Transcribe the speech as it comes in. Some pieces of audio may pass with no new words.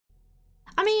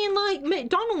like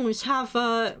McDonald's have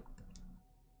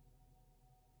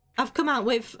come out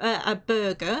with a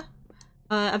burger,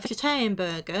 a vegetarian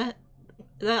burger.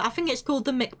 I think it's called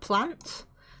the McPlant.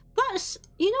 That's,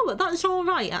 you know what, that's all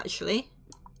right actually.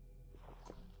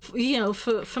 You know,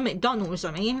 for McDonald's,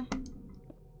 I mean.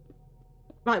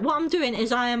 Right, what I'm doing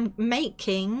is I am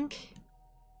making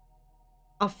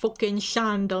a fucking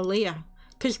chandelier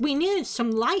because we need some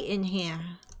light in here.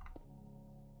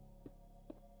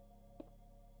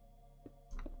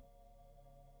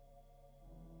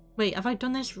 Wait, have I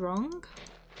done this wrong?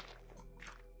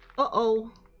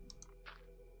 Uh-oh.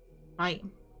 Right.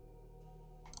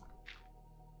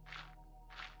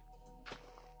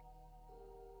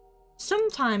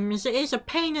 Sometimes it is a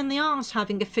pain in the arse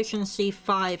having efficiency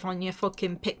 5 on your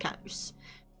fucking pickaxe.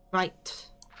 Right.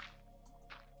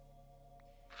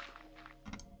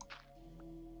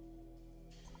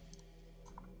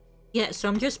 Yeah, so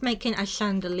I'm just making a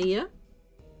chandelier.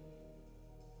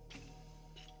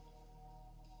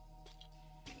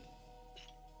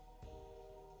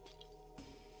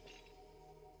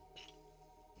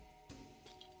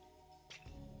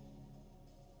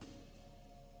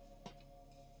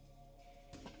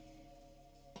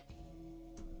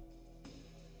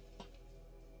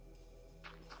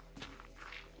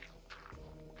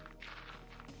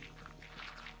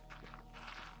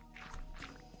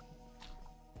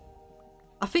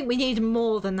 I think we need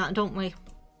more than that, don't we?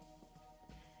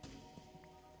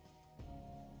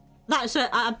 That's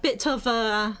a bit of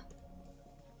a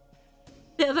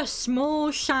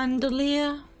small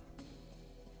chandelier,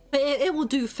 but it will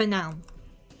do for now.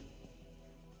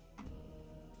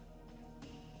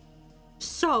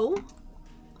 So,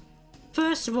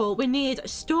 first of all, we need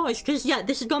storage because yeah,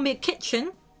 this is gonna be a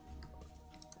kitchen.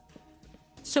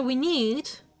 So we need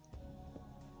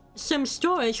some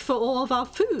storage for all of our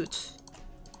food.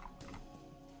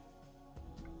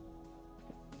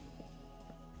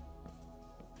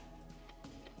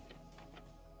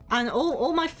 And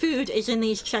all my food is in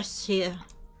these chests here.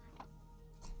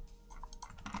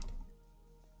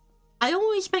 I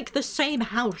always make the same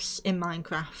house in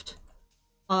Minecraft.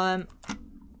 I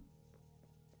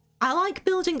like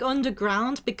building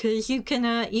underground because you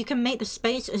can make the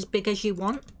space as big as you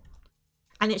want,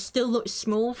 and it still looks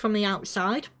small from the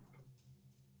outside.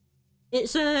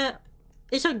 It's a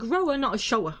grower, not a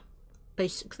shower,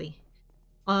 basically.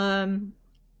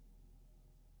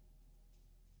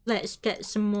 Let's get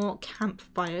some more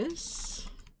campfires.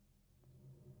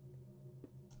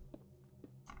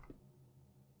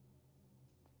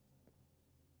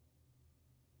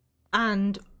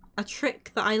 And a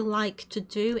trick that I like to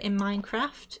do in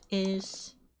Minecraft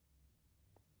is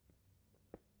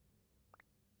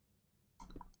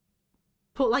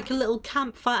put like a little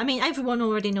campfire. I mean, everyone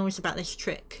already knows about this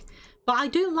trick, but I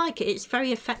do like it. It's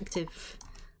very effective.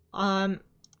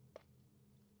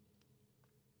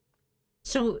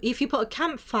 So if you put a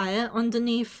campfire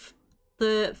underneath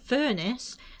the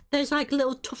furnace, there's like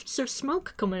little tufts of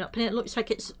smoke coming up and it looks like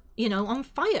it's, you know, on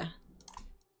fire.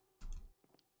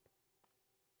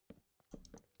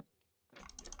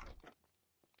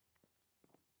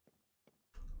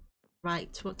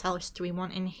 Right, what else do we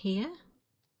want in here?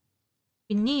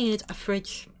 We need a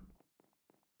fridge.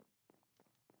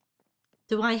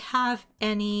 Do I have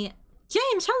any...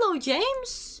 James, hello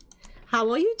James! How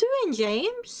are you doing,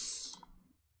 James?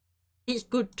 It's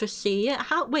good to see you.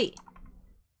 How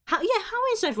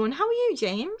is everyone? How are you,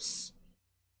 James?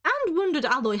 And Wounded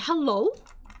Alloy, hello.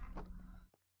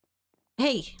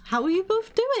 Hey, how are you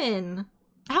both doing?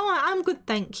 I'm good,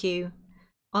 thank you.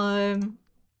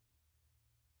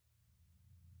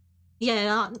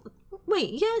 Yeah,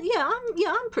 wait,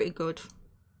 I'm pretty good.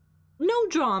 No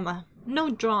drama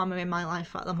in my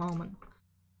life at the moment.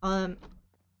 I've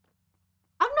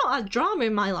not had drama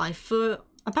in my life for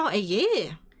about a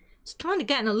year. It's kind of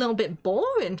getting a little bit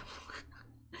boring.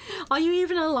 Are you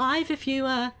even alive if you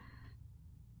have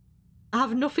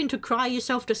nothing to cry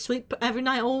yourself to sleep every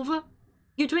night over?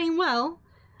 You're doing well.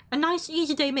 A nice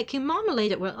easy day making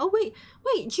marmalade at work. Oh wait,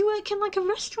 do you work in like a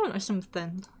restaurant or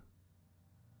something?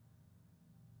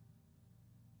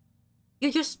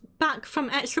 You're just back from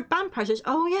extra band practice.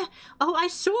 Oh yeah. Oh, I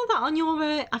saw that on your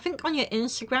I think on your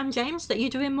Instagram, James, that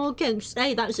you're doing more gigs.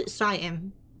 Hey, that's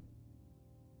exciting.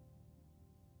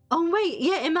 Oh wait,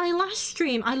 yeah, in my last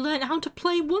stream I learned how to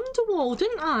play Wonderwall,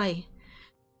 didn't I?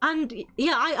 And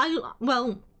yeah, I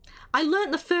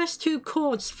learned the first 2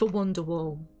 chords for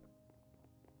Wonderwall.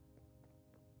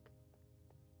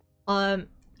 But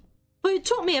it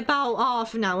took me about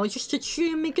half an hour just to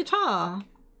tune my guitar.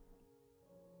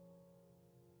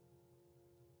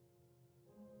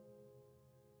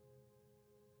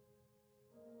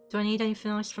 Do I need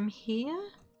anything else from here?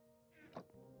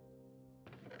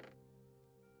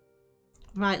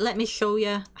 Right, let me show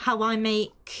you how I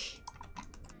make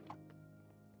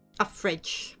a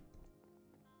fridge.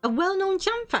 A well-known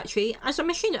jam factory as a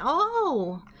machine.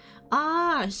 Oh!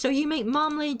 Ah, so you make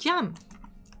marmalade jam.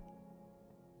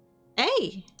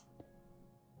 Hey!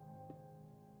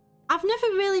 I've never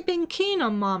really been keen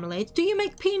on marmalade. Do you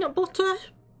make peanut butter?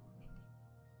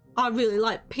 I really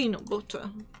like peanut butter.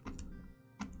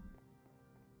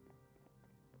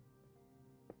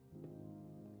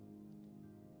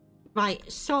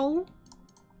 Right, so...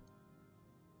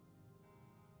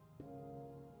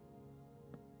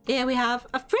 here we have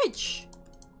a fridge.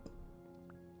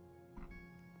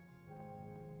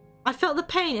 I felt the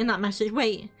pain in that message.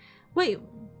 Wait. What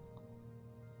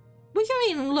do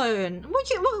you mean learn? What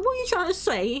are you trying to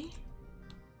say?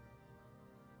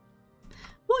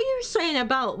 What are you saying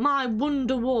about my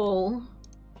Wonderwall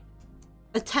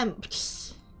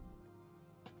attempts?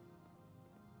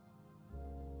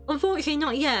 Unfortunately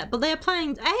not yet, but they're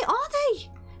planning. Hey, are they?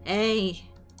 Hey.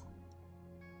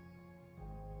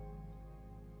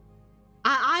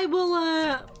 I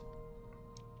will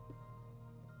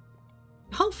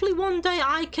hopefully one day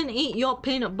I can eat your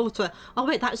peanut butter. Oh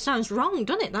wait, that sounds wrong,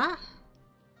 doesn't it, that?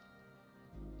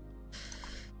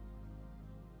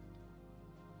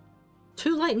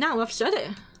 Too late now, I've said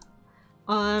it.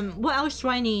 What else do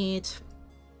I need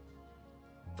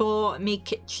for me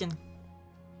kitchen?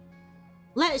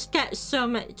 Let's get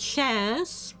some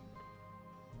chairs.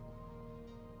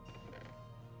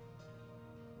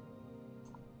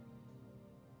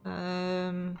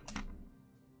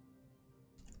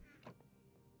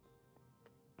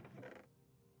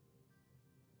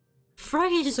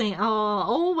 Phrasing. Oh,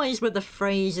 always with the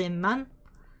phrasing, man.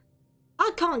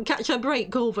 I can't catch a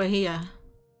break over here.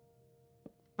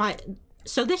 Right,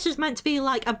 so this is meant to be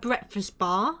like a breakfast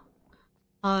bar.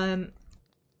 And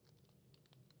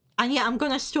yeah, I'm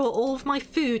gonna store all of my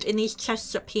food in these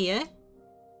chests up here.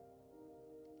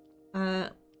 Oh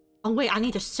wait, I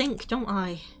need a sink, don't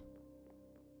I?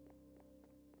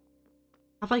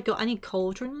 Have I got any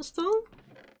cauldrons though?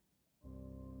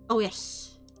 Oh yes.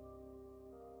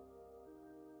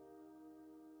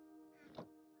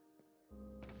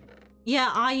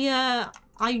 Yeah,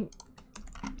 I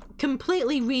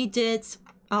completely redid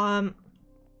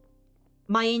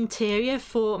my interior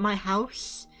for my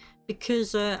house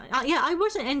because yeah, I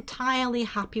wasn't entirely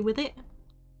happy with it.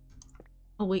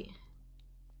 Oh wait.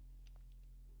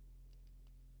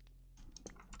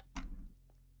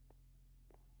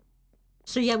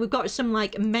 So yeah, we've got some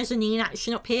like mezzanine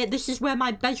action up here. This is where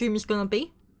my bedroom is gonna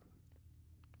be.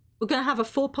 We're gonna have a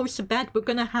 4-poster bed. We're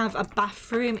gonna have a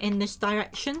bathroom in this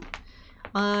direction.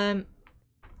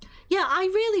 Yeah, I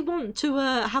really want to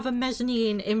have a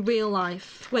mezzanine in real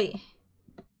life. Wait.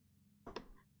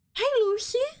 Hey,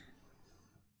 Lucy.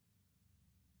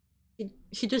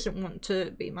 She doesn't want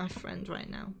to be my friend right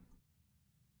now.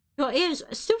 Your ears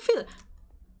still feel it.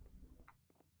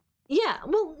 Yeah,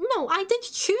 well, no, I did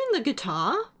tune the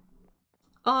guitar.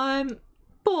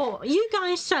 But you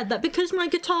guys said that because my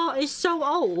guitar is so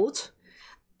old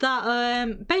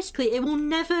that basically it will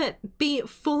never be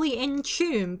fully in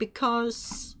tune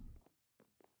because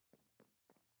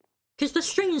the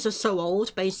strings are so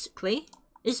old, basically.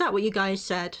 Is that what you guys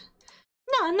said?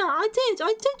 No, I did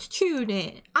tune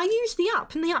it. I used the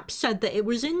app and the app said that it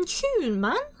was in tune,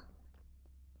 man.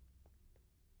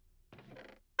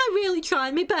 I really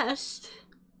tried my best.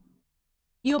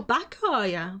 You're back, are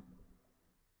ya?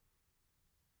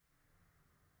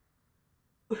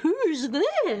 Who's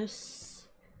this?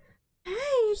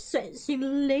 Hey, sexy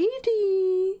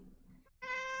lady.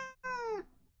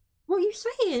 What are you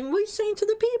saying? What are you saying to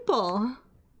the people?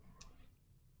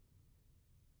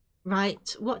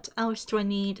 Right, what else do I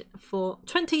need for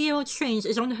 20-year-old strings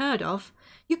is unheard of.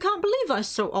 You can't believe that's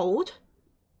so old.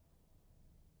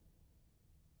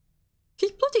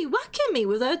 She's bloody whacking me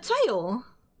with her tail.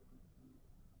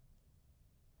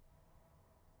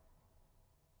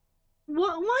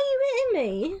 What? Why are you hitting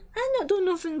me? I've not done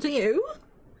nothing to you.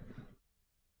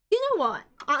 You know what?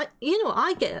 I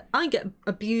get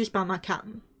abused by my cat.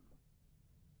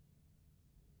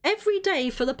 Every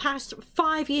day for the past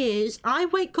 5 years, I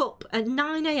wake up at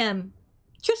 9 AM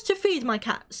just to feed my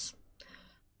cats.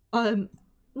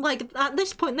 Like at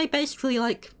this point, they basically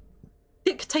like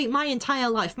dictate my entire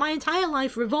life. My entire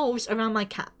life revolves around my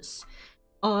cats.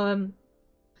 And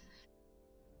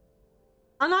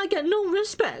I get no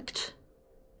respect.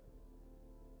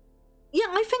 Yeah,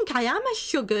 I think I am a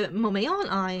sugar mummy,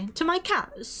 aren't I? To my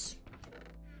cats.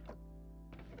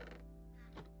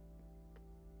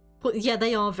 But yeah,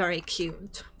 they are very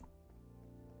cute.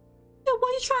 Yeah, what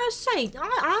are you trying to say?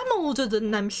 I'm older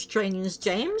than them strangers,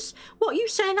 James. What, you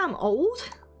saying I'm old?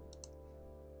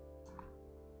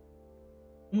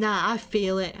 Nah, I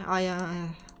feel it.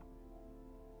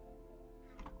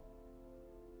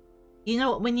 You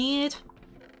know what we need?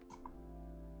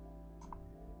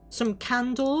 Some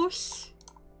candles.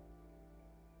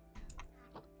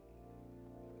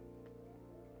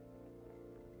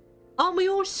 Aren't we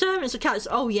all servants of cats?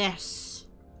 Oh, yes.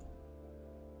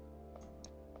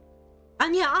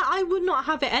 And yeah, I would not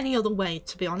have it any other way,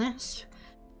 to be honest.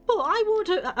 But I would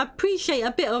appreciate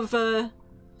a bit of,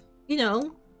 you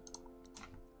know...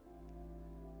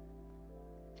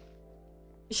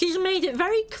 She's made it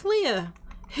very clear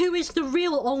who is the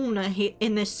real owner here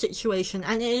in this situation,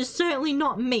 and it is certainly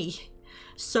not me.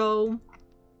 So...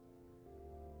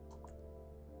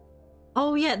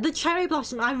 Oh yeah, the cherry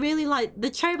blossom. I really like... The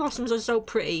cherry blossoms are so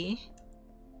pretty.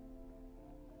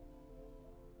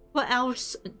 What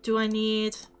else do I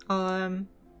need? Oh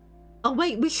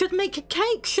wait, we should make a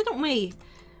cake, shouldn't we?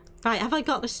 Right, have I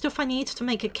got the stuff I need to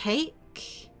make a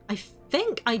cake? I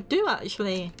think I do,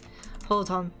 actually.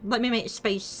 Hold on, let me make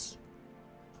space.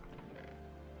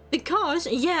 Because,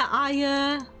 yeah,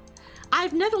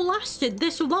 I've never lasted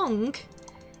this long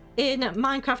in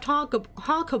Minecraft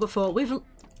hardcore before. We've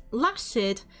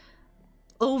lasted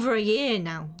over a year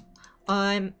now.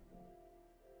 And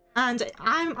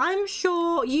I'm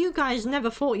sure you guys never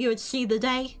thought you would see the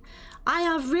day. I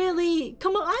have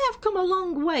come a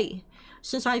long way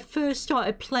since I first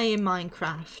started playing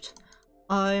Minecraft.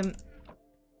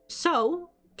 So,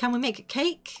 can we make a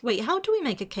cake? Wait, how do we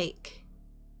make a cake?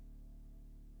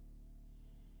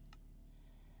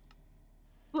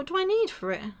 What do I need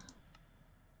for it?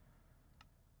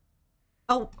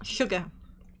 Oh, sugar.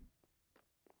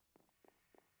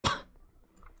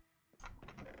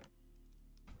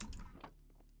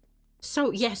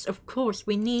 So yes, of course,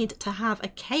 we need to have a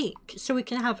cake so we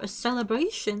can have a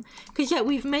celebration. Because yeah,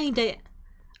 we've made it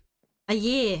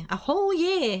a whole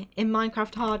year in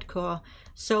Minecraft Hardcore.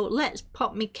 So let's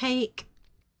pop me cake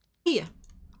here.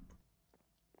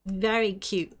 Very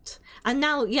cute. And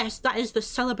now, yes, that is the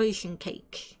celebration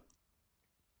cake.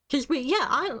 Because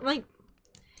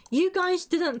you guys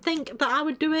didn't think that I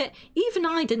would do it. Even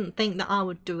I didn't think that I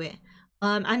would do it.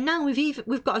 And now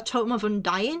we've got a totem of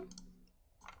undying.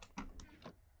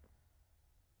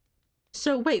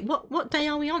 So wait, what day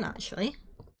are we on actually?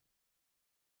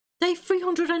 Day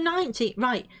 390,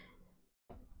 right.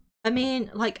 I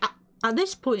mean, like, at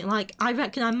this point, like, I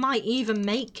reckon I might even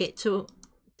make it to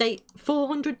day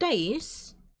 400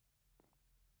 days.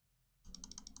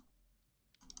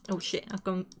 Oh shit, I've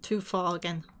gone too far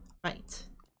again. Right.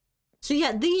 So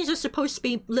yeah, these are supposed to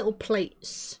be little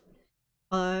plates.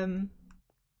 What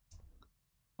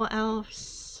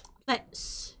else?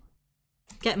 Let's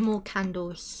get more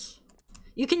candles.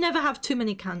 You can never have too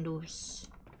many candles.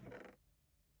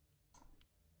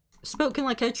 Spoken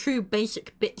like a true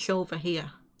basic bitch over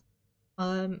here.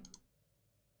 I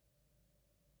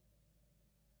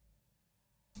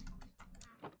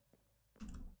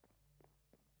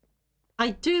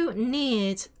do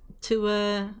need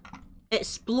to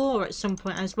explore at some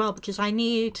point as well, because I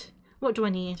need... What do I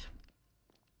need?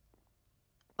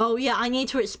 Oh yeah, I need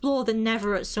to explore the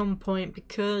Nether at some point,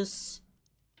 because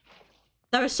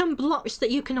there are some blocks that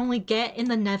you can only get in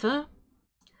the Nether.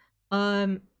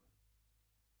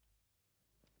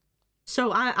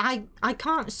 So I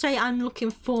can't say I'm looking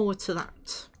forward to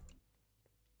that.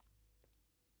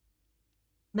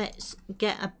 Let's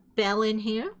get a bell in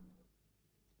here.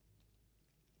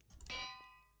 I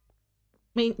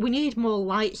mean, we need more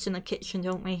lights in the kitchen,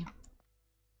 don't we?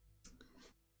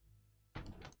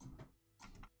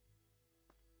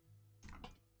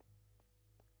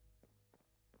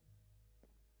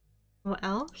 What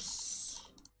else?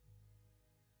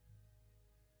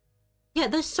 Yeah,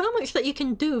 there's so much that you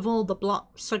can do with all the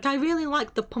blocks. Like, I really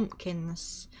like the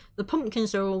pumpkins. The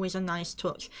pumpkins are always a nice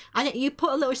touch. And you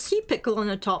put a little sea pickle on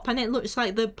the top and it looks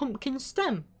like the pumpkin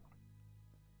stem.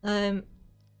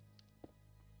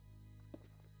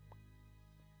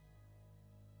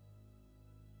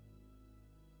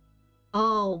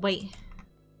 Oh, wait.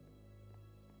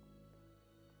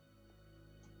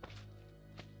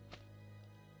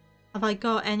 Have I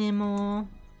got any more?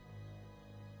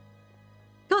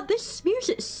 God, this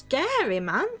music's scary,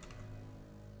 man.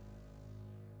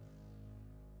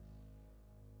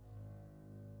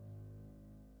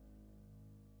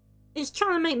 It's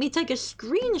trying to make me take a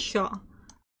screenshot.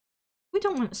 We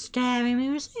don't want scary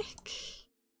music.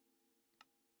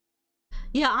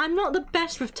 Yeah, I'm not the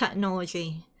best with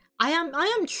technology. I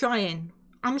am trying.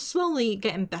 I'm slowly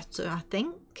getting better, I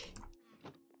think.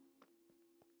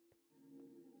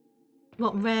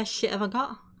 What rare shit have I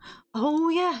got? Oh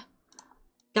yeah.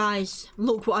 Guys,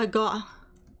 look what I got.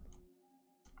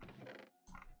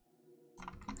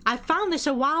 I found this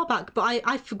a while back, but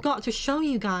I forgot to show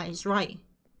you guys. Right.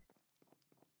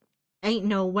 Ain't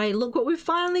no way. Look what we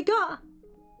finally got.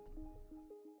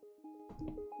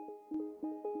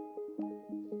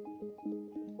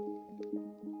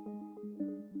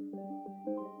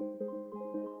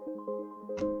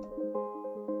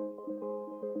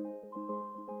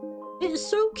 It's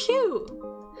so cute.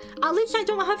 At least I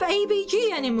don't have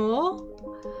AVG anymore.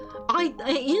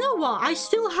 You know what? I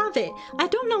still have it. I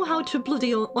don't know how to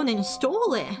bloody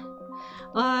uninstall it.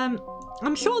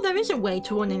 I'm sure there is a way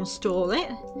to uninstall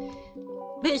it.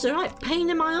 But it's a right pain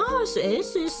in my arse, it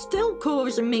is. It's still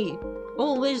causing me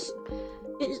all this...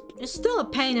 It's still a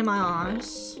pain in my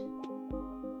arse.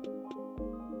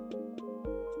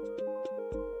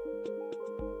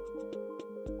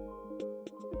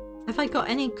 Have I got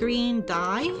any green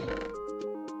dye?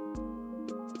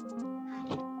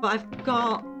 But I've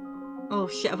got... Oh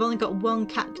shit, I've only got one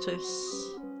cactus.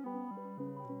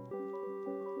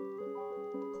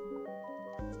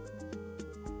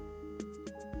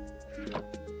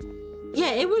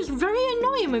 Yeah, it was very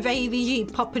annoying with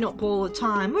AVG popping up all the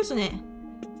time, wasn't it?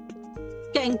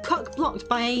 Getting cock-blocked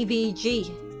by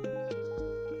AVG.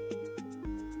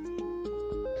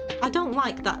 I don't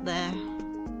like that there.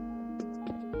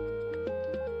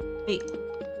 Wait.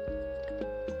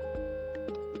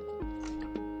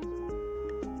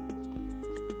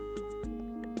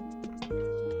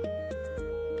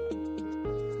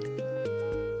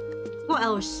 What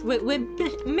else? We're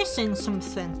missing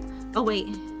something. Oh wait.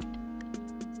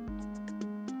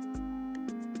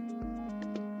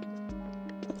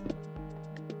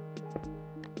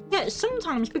 Yeah,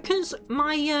 sometimes because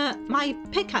my my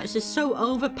pickaxe is so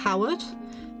overpowered,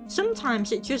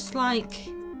 sometimes it just like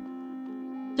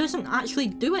doesn't actually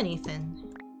do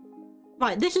anything.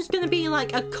 Right, this is gonna be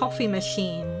like a coffee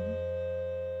machine.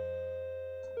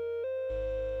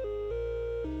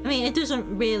 I mean, it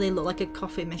doesn't really look like a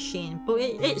coffee machine, but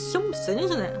it's something,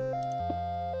 isn't it?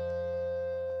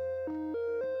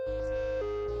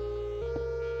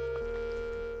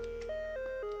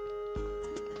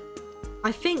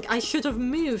 I think I should have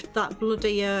moved that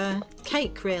bloody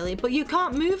cake, really, but you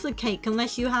can't move the cake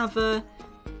unless you have a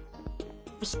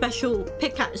special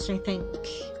pickaxe, I think.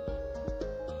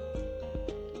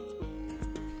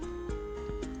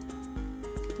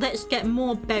 Let's get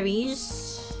more berries.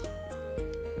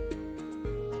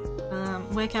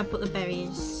 Where can I put the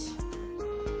berries?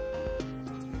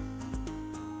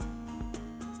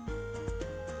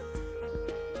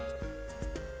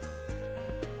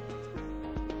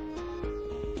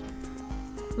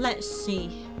 Let's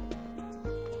see.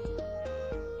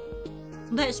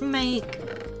 Let's make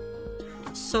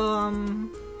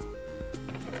some...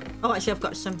 Oh, actually I've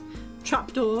got some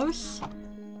trapdoors.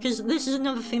 Because this is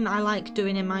another thing that I like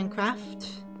doing in Minecraft.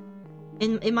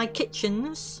 In my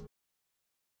kitchens.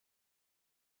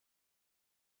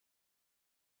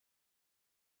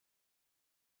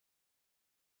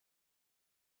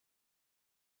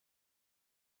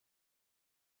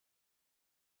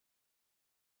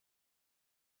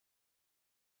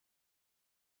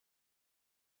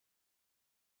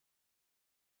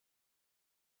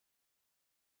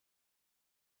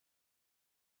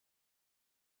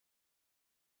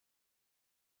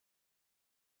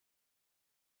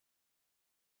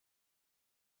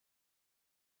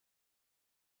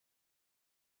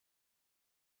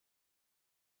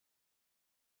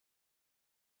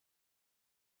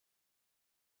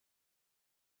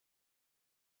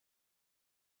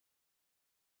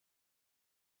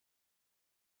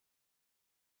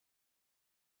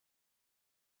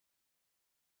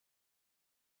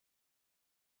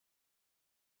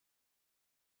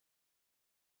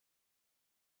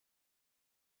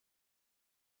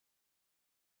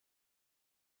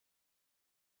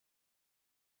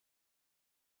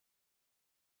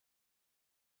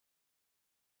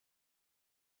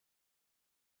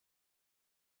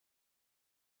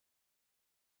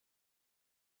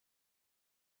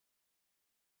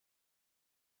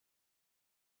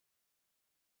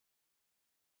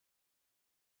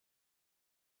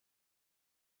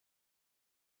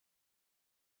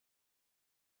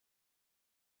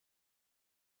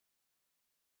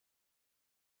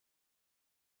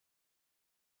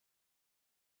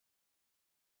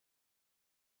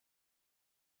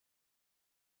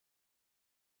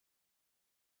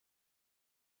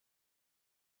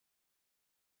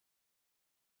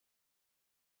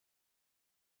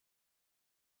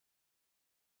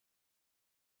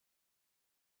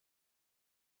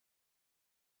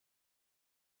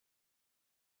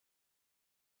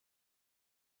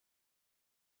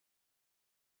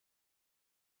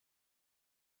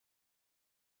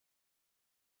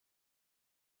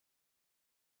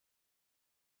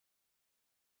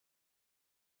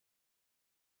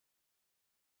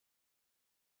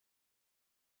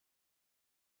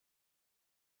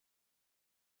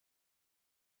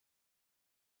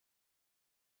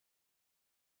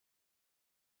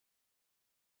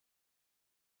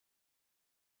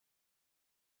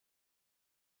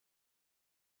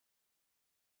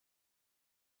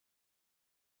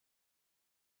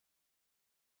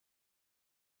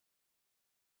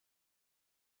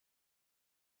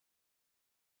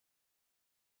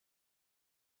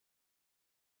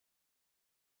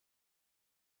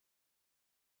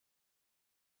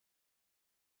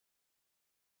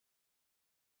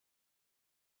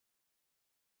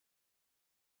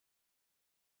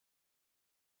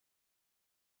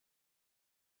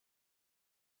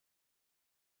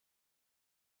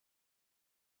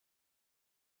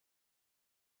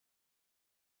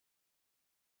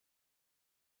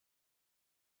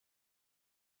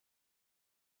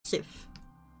 massive.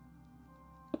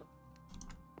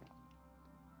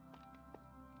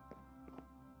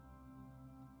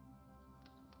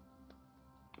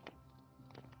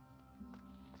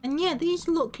 And yeah, these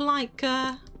look like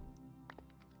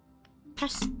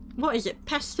what is it?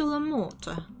 Pestle and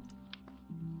mortar?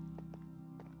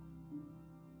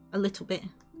 A little bit.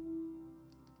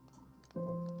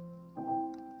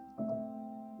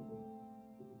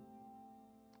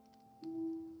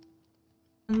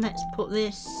 And let's put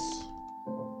this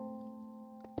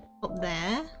up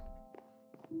there.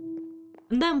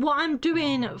 And then what I'm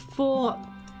doing for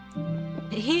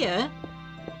here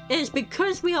is,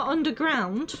 because we are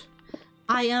underground,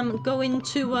 I am going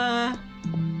to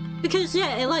because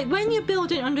yeah, like when you're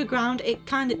building underground, it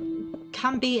kind of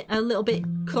can be a little bit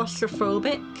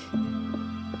claustrophobic.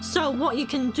 So what you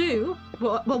can do,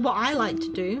 what I like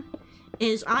to do,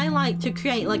 is I like to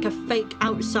create like a fake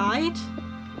outside.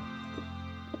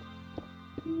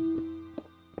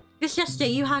 Just yesterday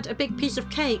you had a big piece of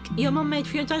cake your mum made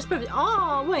for your dad's birthday.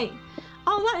 Oh wait,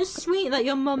 oh that is sweet that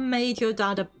your mum made your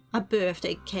dad a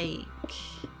birthday cake.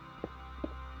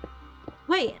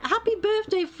 Wait, happy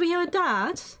birthday for your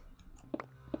dad?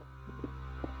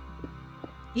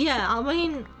 Yeah, I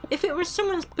mean, if it was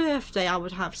someone's birthday, I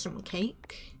would have some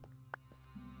cake.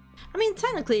 I mean,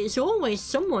 technically, it's always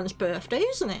someone's birthday,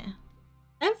 isn't it?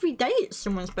 Every day it's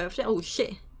someone's birthday. Oh,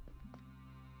 shit.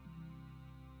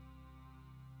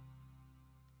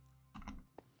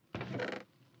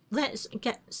 Let's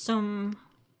get some...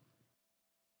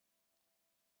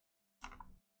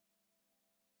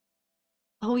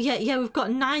 Oh, yeah, we've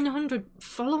got 900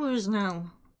 followers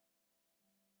now.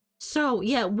 So,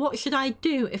 yeah, what should I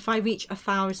do if I reach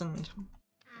 1,000?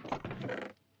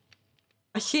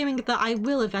 Assuming that I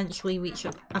will eventually reach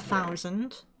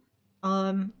 1,000.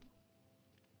 I've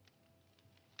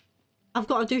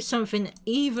got to do something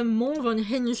even more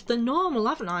unhinged than normal,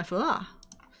 haven't I, for that?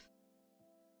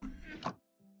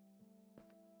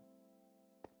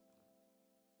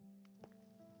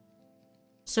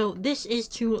 So this is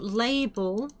to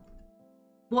label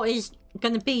what is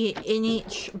going to be in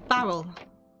each barrel.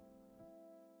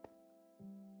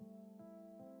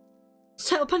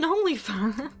 Set up an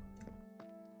OnlyFans.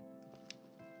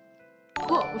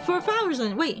 What, for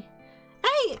 1,000? Wait.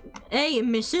 Hey,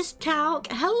 Mrs. Calc.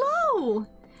 Hello.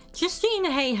 Justine,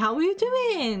 hey, how are you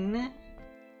doing?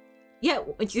 Yeah,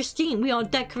 Justine, we are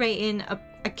decorating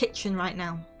a kitchen right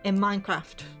now in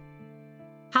Minecraft.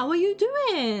 How are you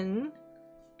doing?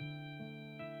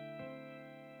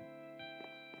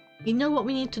 You know what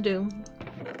we need to do?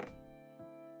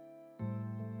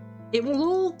 It will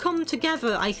all come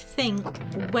together, I think,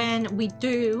 when we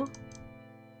do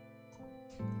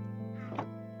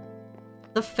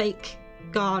the fake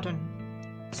garden.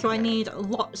 So I need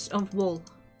lots of wool.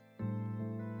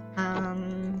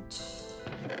 And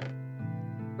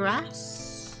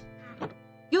grass.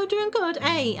 You're doing good.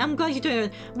 Hey, I'm glad you're doing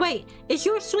it. Wait, is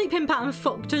your sleeping pattern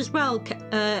fucked as well?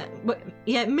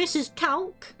 Yeah, Mrs.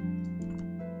 Calc?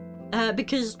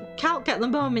 Because Calc at the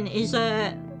moment is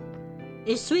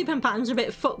his sleeping pattern's a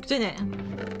bit fucked, isn't it?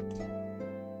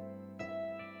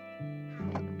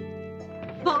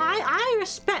 But I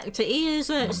respect it. He is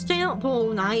staying up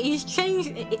all night. He's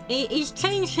changed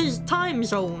his time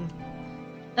zone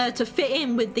to fit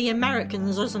in with the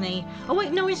Americans, hasn't he? Oh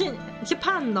wait, no, he's in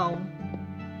Japan though.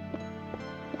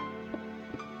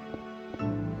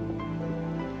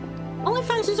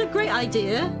 OnlyFans is a great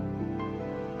idea.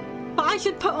 But I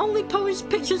should only post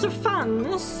pictures of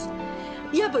fans.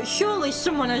 Yeah, but surely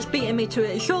someone has beaten me to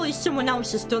it. Surely someone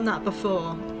else has done that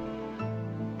before.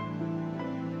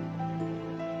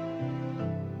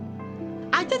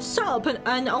 I did set up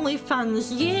an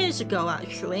OnlyFans years ago,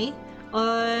 actually.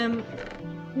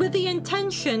 With the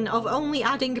intention of only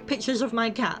adding pictures of my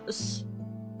cats.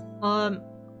 But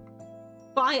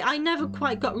I never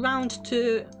quite got round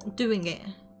to doing it.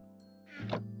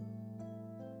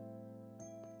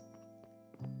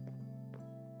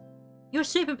 Your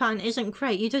sleeping pattern isn't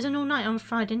great. You did an all night on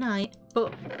Friday night,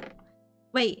 but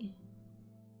wait,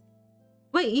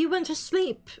 you went to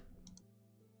sleep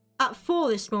at 4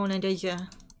 this morning, did you?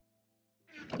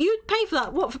 You'd pay for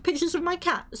that? What, for pictures of my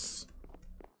cats?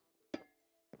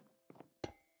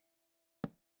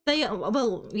 They,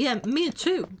 well, yeah, me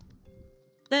too.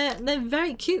 They're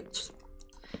very cute.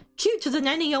 Cuter than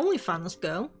any OnlyFans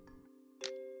girl.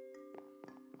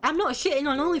 I'm not shitting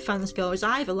on OnlyFans girls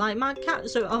either, like my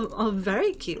cats are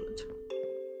very cute.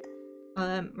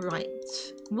 Right.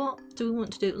 What do we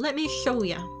want to do? Let me show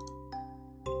you.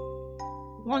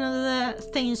 One of the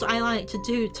things I like to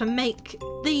do to make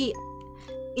the...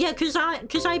 Yeah, because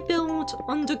I build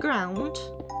underground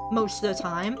most of the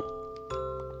time.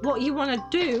 what you want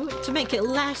to do to make it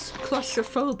less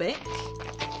claustrophobic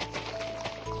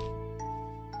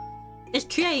is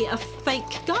create a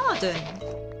fake garden.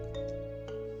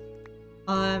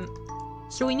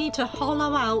 So we need to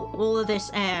hollow out all of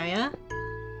this area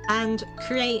and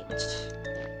create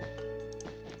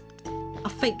a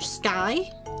fake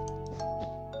sky.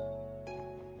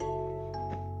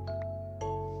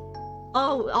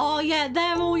 Oh yeah,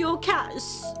 they're all your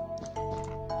cats.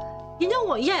 You know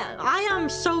what? Yeah, I am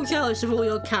so jealous of all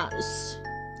your cats.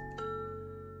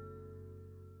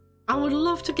 I would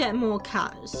love to get more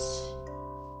cats.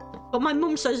 But my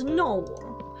mum says no.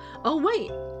 Oh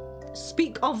wait,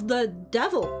 speak of the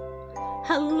devil.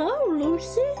 Hello,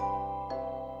 Lucy.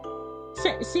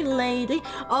 Sexy lady.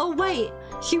 Oh wait,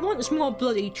 she wants more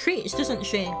bloody treats, doesn't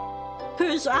she?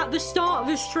 Because at the start of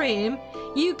the stream,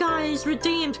 you guys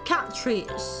redeemed cat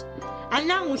treats. And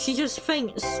now she just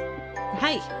thinks,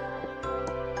 hey,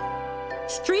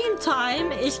 stream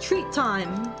time is treat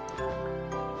time.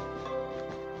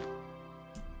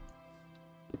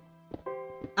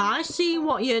 I see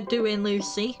what you're doing,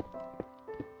 Lucy.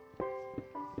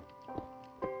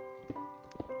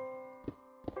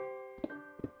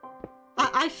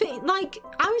 I think, like,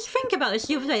 I was thinking about this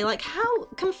the other day, like, how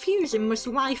confusing must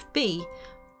life be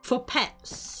for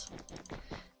pets?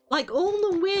 Like,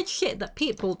 all the weird shit that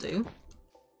people do.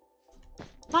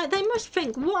 Like, they must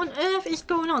think, what on earth is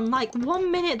going on? Like,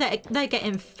 one minute they're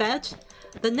getting fed,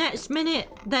 the next minute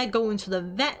they're going to the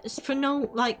vets for no,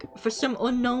 like, for some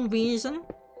unknown reason.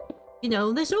 You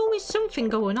know, there's always something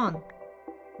going on.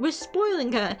 We're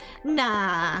spoiling her.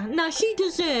 Nah, she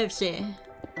deserves it.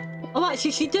 Oh,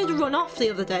 actually, she did run off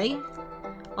the other day.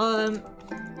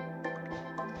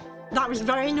 That was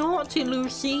very naughty,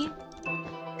 Lucy.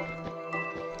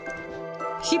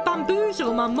 She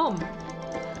bamboozled my mum.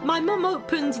 My mum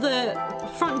opened the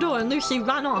front door and Lucy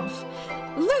ran off.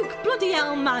 Luke, bloody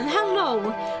hell, man,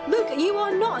 hello. Luke, you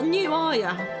are not new, are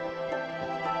ya?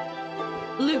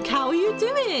 Luke, how are you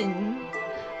doing?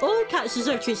 All cats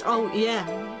deserve treats. Oh, yeah.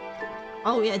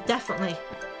 Oh, yeah, definitely.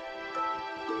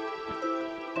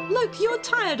 Luke, you're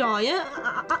tired, are you?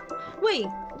 Wait,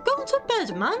 go to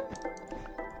bed, man.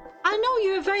 I know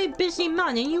you're a very busy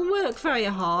man and you work very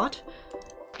hard.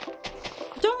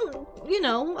 Don't, you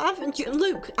know,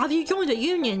 Luke, have you joined a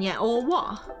union yet or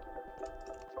what?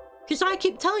 Because I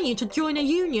keep telling you to join a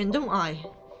union, don't I?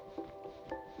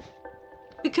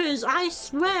 Because I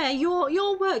swear,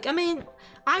 your work, I mean,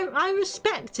 I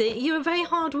respect it. You're a very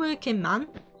hard-working man.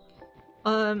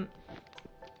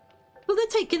 But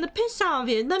they're taking the piss out of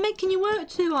you. They're making you work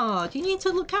too hard. You need to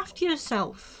look after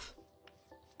yourself.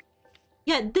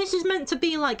 Yeah, this is meant to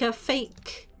be like a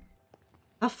fake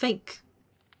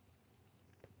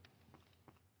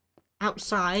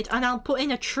outside, and I'll put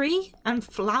in a tree and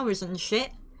flowers and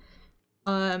shit.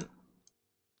 Let's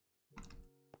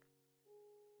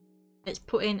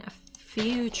put in a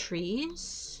few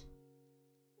trees.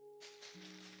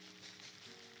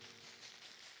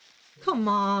 Come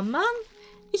on, man.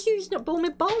 It's using up all my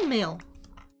bone meal.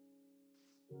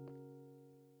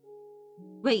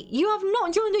 Wait, you have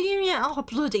not joined the union yet? Oh,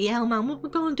 bloody hell, man. What are we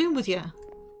going to do with you?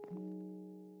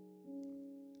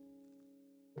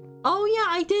 Oh, yeah,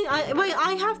 I did. Wait,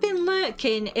 I have been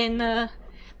lurking in the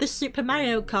Super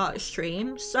Mario Kart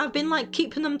streams. I've been, like,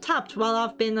 keeping them tabbed while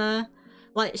I've been,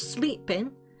 like,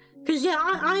 sleeping. Because, yeah,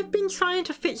 I've been trying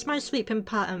to fix my sleeping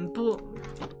pattern, but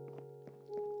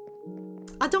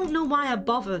I don't know why I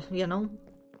bother, you know?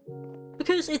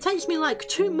 Because it takes me like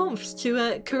 2 months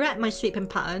to correct my sleeping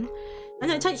pattern, and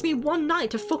then it takes me 1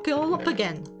 night to fuck it all up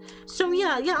again. So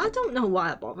yeah, I don't know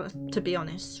why I bother, to be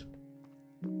honest.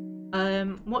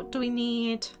 What do we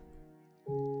need?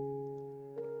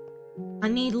 I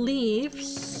need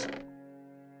leaves.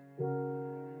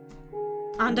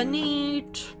 And I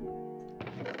need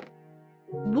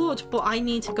wood, but I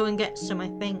need to go and get some, I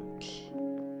think.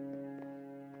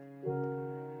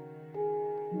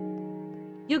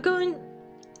 You're going...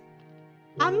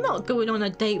 I'm not going on a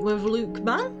date with Luke,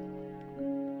 man.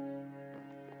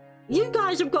 You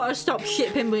guys have got to stop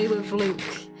shipping me with Luke.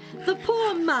 The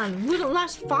poor man wouldn't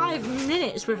last 5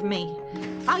 minutes with me.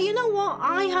 You know what?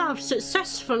 I have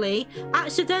successfully,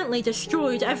 accidentally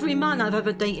destroyed every man I've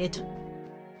ever dated.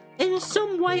 In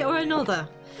some way or another.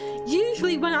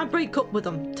 Usually when I break up with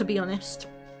them, to be honest.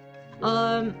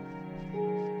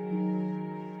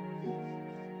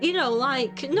 You know,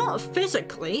 like, not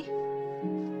physically.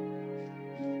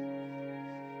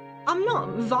 I'm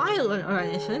not violent or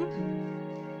anything.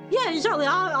 Yeah, exactly.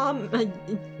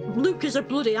 Luke is a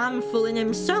bloody handful in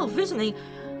himself, isn't he?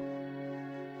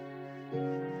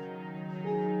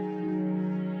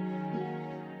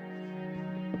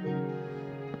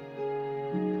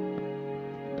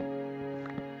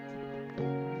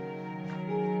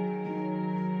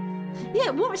 Yeah,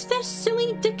 what's this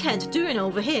silly dickhead doing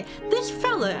over here? This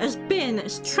fella has been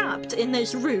trapped in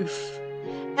this roof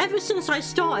ever since I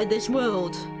started this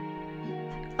world.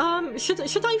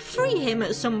 Should I free him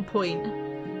at some point?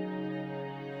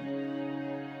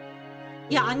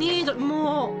 Yeah, I need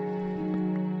more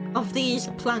of these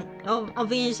of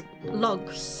these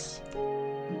logs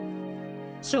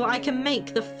so I can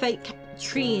make the fake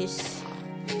trees.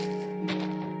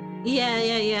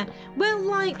 Yeah. Well,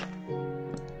 like,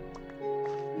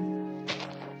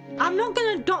 I'm not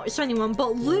gonna dox anyone,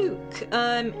 but Luke,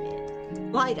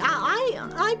 like,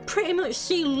 I pretty much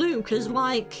see Luke as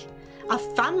like a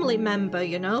family member,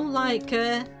 you know, like,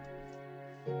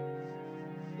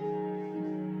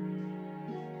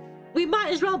 we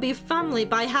might as well be family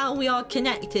by how we are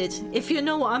connected, if you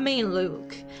know what I mean,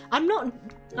 Luke. I'm not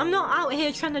out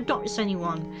here trying to dox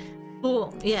anyone,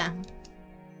 but yeah.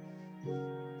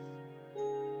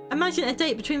 Imagine a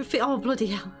date between oh bloody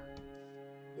hell.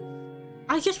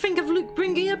 I just think of Luke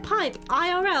bringing a pipe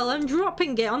IRL and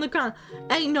dropping it on the ground.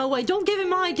 Ain't no way, don't give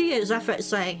him ideas,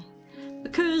 FXA.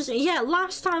 Because, yeah,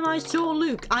 last time I saw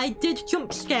Luke, I did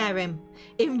jump scare him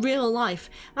in real life,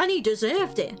 and he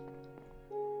deserved it.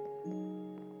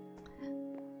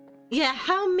 Yeah,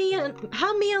 how me and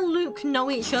Luke know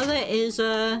each other is,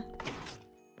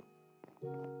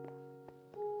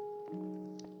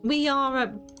 we are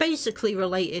basically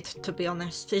related, to be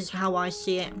honest, is how I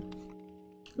see it.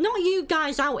 Not you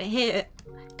guys out here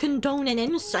condoning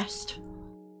incest.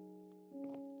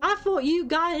 I thought you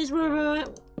guys were,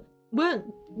 weren't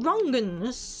wrong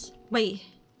uns. Wait.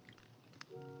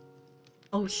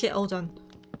 Oh shit, hold on.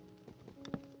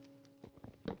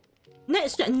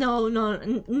 Next, no,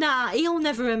 nah, he'll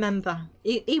never remember.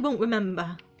 He won't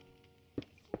remember.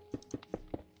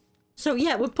 So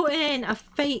yeah, we're putting in a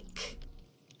fake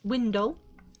window.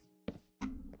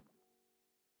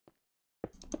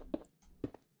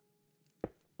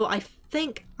 But I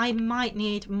think I might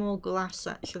need more glass,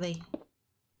 actually.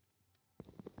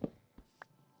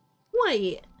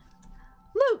 Wait.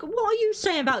 Look, what are you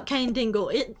saying about Cane Dingle?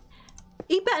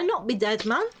 He better not be dead,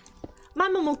 man. My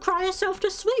mum will cry herself to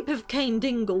sleep if Cane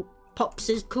Dingle pops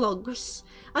his clogs.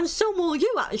 And so will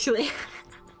you, actually.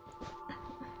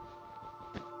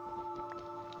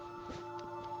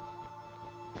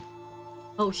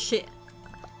 Oh shit.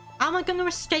 How am I going to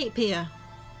escape here?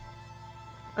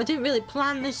 I didn't really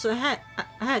plan this ahead.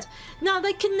 Now,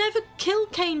 they can never kill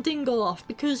Cane Dingle off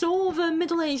because all the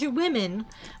middle-aged women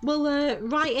will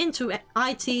write into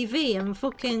ITV and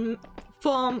fucking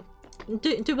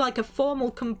do like a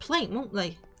formal complaint, won't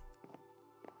they?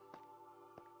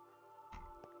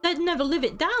 They'd never live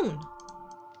it down.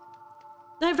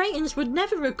 Their ratings would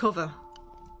never recover.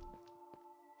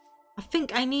 I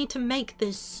think I need to make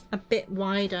this a bit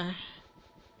wider.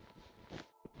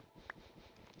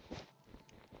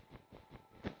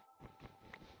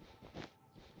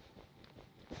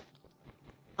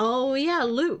 Oh yeah,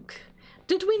 Luke.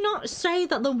 Did we not say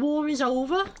that the war is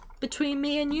over between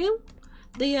me and you?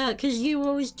 Cause you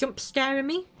always jump scaring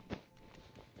me?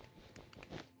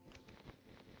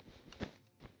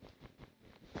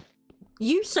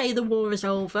 You say the war is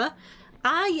over.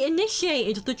 I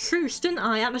initiated the truce, didn't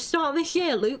I, at the start of this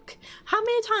year, Luke? How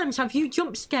many times have you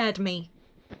jump scared me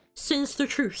since the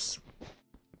truce?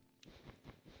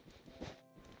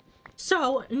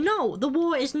 So, no, the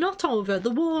war is not over.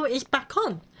 The war is back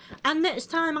on. And next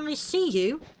time I see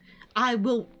you,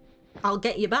 I'll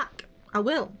get you back. I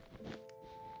will.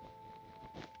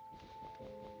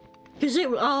 Because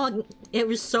it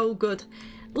was so good.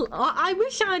 I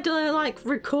wish I'd like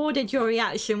recorded your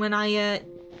reaction when I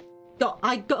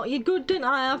got you good, didn't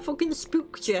I? I fucking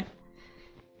spooked you.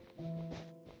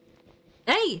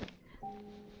 Hey,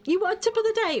 you want a tip of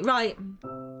the day? Right.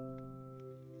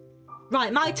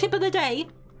 Right, my tip of the day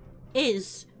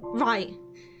is, right,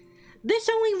 this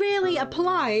only really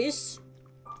applies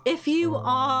if you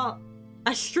are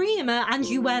a streamer and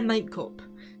you wear makeup.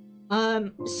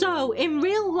 So in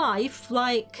real life,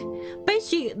 like,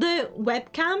 basically the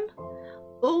webcam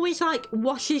always like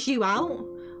washes you out,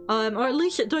 or at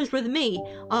least it does with me.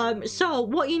 So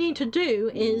what you need to do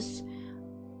is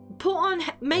put on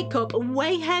makeup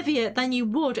way heavier than you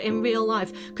would in real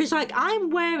life, because like I'm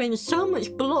wearing so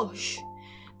much blush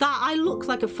that I look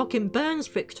like a fucking burns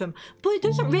victim, but it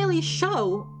doesn't really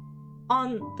show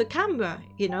on the camera,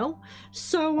 you know.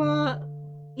 So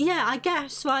yeah, I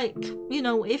guess, like, you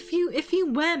know, if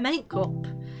you wear makeup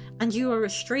and you are a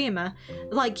streamer,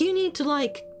 like, you need to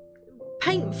like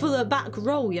paint for the back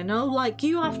row, you know. Like,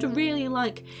 you have to really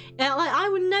like I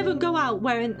would never go out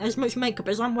wearing as much makeup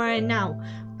as I'm wearing now,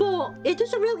 but it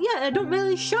doesn't really, yeah, it don't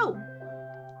really show.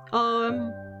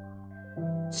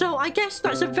 So I guess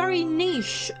that's a very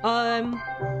niche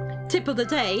tip of the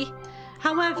day.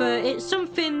 However, it's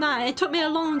something that it took me a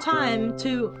long time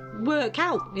to work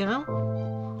out, you know?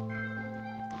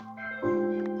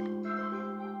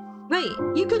 Wait,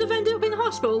 you could have ended up in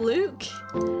hospital, Luke?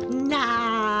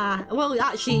 Nah. Well,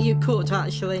 actually, you could,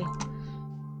 actually.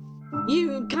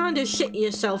 You kind of shit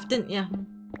yourself, didn't you?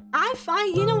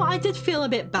 You know what? I did feel a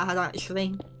bit bad,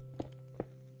 actually.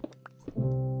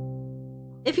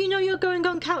 If you know you're going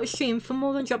on couch stream for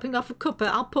more than dropping off a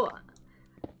cuppa,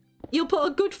 you'll put a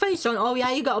good face on. Oh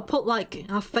yeah, you gotta put like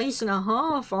a face and a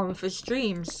half on for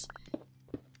streams.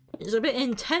 It's a bit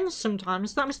intense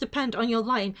sometimes. That must depend on your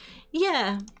lighting.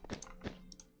 Yeah.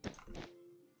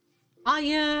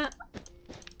 I'm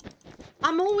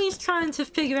always trying to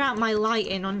figure out my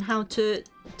lighting on how to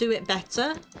do it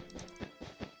better.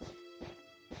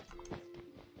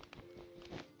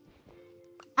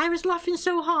 I was laughing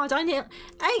so hard, ain't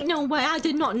no way I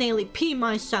did not nearly pee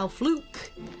myself,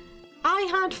 Luke. I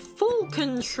had full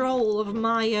control of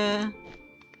my,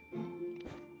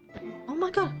 Oh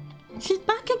my god, she's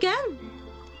back again.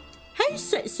 Hey,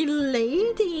 sexy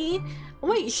lady.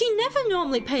 Wait, she never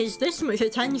normally pays this much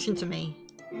attention to me.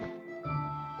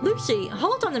 Lucy,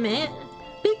 hold on a minute.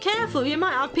 Be careful, you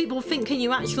might have people thinking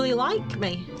you actually like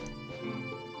me.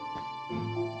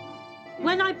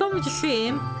 When I bothered to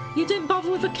stream, you didn't bother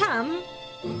with a cam?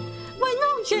 Well,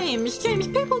 no, James. James,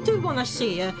 people do want to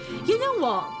see you. You know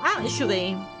what?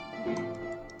 Actually,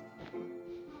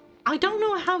 I don't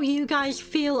know how you guys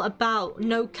feel about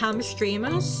no-cam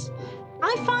streamers.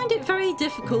 I find it very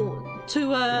difficult to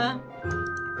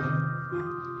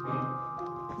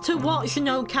watch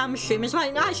no-cam streamers.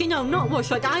 Like, actually, no, not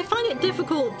watch. Like, I find it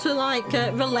difficult to, like,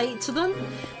 relate to them.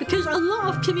 Because a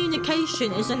lot of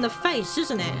communication is in the face,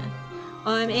 isn't it?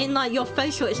 In like your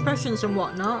facial expressions and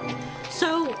whatnot.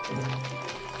 So,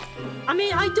 I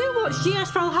mean, I do watch GS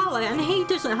Valhalla and he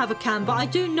doesn't have a cam, but I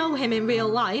do know him in real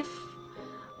life.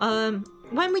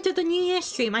 When we did the New Year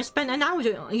stream, I spent an hour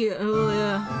doing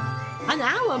an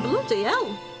hour, bloody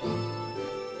hell.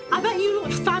 I bet you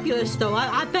looked fabulous though.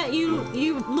 I bet you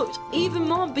looked even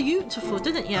more beautiful,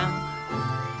 didn't you?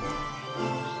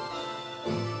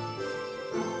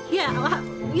 Yeah,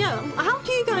 how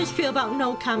do you guys feel about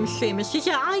no-cam streamers? Because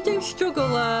yeah, I do struggle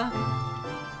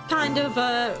kind of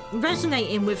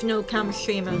resonating with no-cam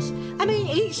streamers. I mean,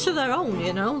 each to their own,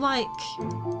 you know, like...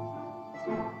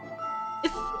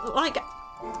 If, like,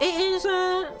 it is,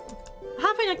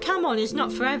 having a cam on is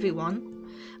not for everyone.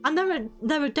 And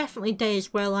there are definitely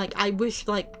days where, like, I wish,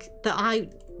 like, that I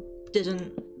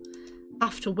didn't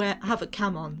have to have a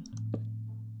cam on.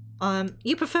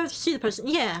 You prefer to see the person?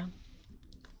 Yeah.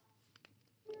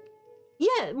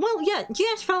 Yeah, well, yeah,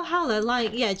 GS Valhalla,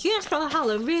 like, yeah, GS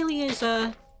Valhalla really is,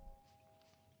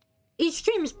 he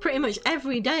streams pretty much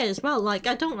every day as well. Like,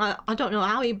 I don't know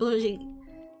how he bloody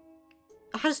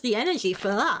has the energy for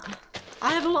that.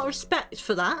 I have a lot of respect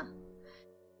for that.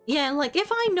 Yeah, like,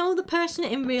 if I know the person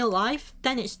in real life,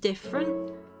 then it's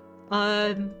different.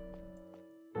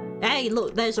 Hey,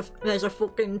 look, there's a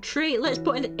fucking tree. Let's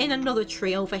put in another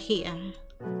tree over here.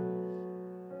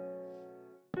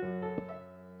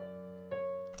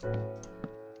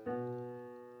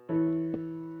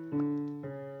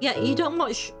 Yeah, you don't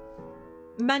watch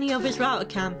many of his router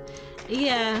cam.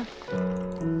 Yeah.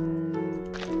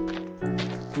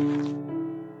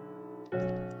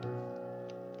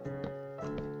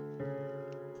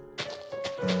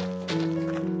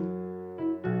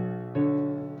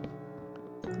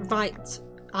 Right,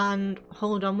 and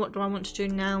hold on, what do I want to do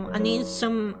now? I need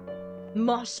some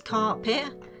moss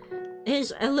carpet.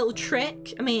 Here's a little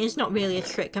trick. I mean, it's not really a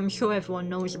trick. I'm sure everyone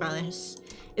knows about this.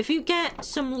 If you get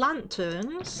some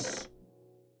lanterns...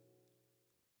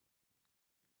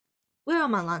 Where are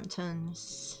my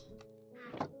lanterns?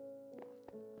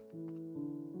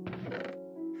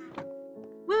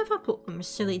 Where have I put them,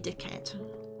 silly dickhead?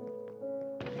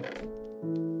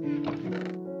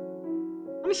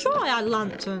 I'm sure I had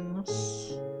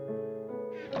lanterns.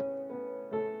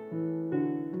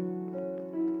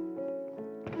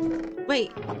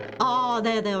 Wait. Oh,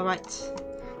 there they are, right.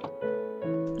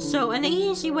 So an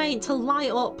easy way to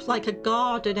light up like a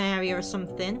garden area or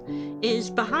something is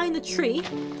behind the tree.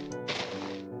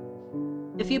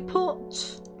 If you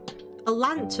put a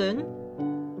lantern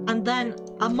and then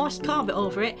a moss carpet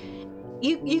over it,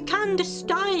 you can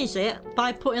disguise it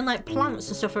by putting like plants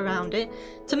and stuff around it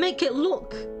to make it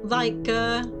look like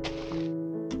to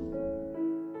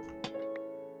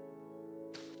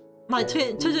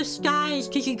disguise,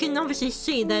 because you can obviously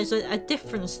see there's a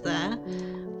difference there.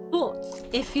 But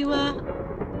if you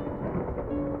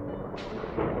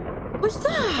what's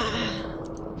that?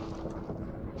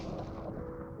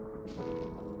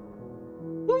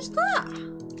 was that?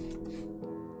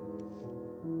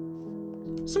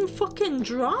 Some fucking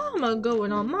drama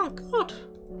going on, my god.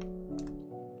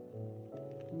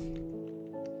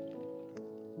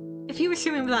 If you were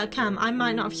streaming without a cam, I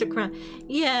might not have stuck around.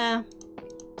 Yeah.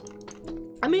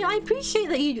 I mean, I appreciate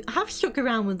that you have stuck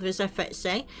around with this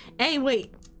FXA. Hey,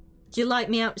 wait. Do you like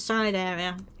me outside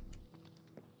area?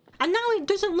 And now it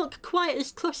doesn't look quite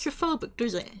as claustrophobic,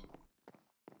 does it?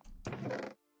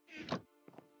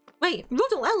 Wait,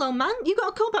 Ruddle, hello, man. You got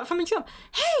a call back from a job.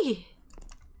 Hey!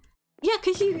 Yeah,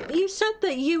 because you said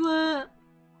that you were...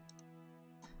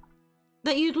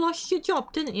 that you'd lost your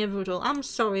job, didn't you, Ruddle? I'm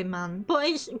sorry, man. But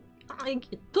it's...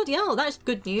 bloody hell, that's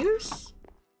good news.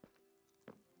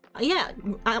 Yeah,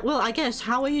 well, I guess,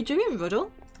 how are you doing,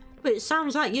 Ruddle? But it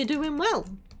sounds like you're doing well.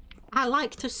 I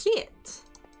like to see it.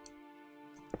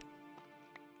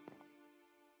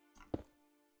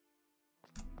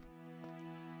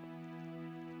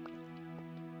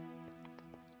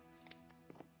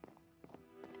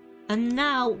 And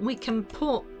now we can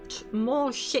put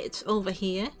more shit over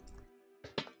here.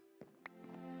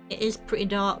 It is pretty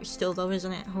dark still though,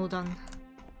 isn't it? Hold on.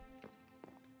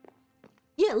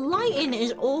 Yeah, lighting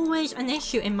is always an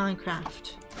issue in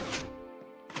Minecraft.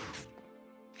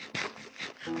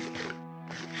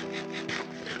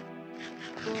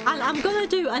 And I'm gonna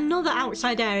do another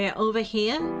outside area over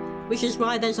here, which is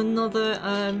why there's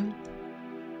another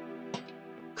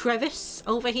crevice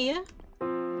over here.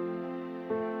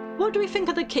 What do we think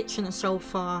of the kitchen so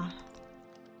far?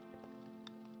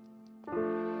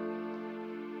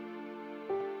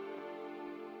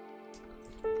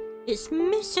 It's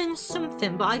missing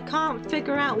something, but I can't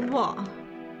figure out what.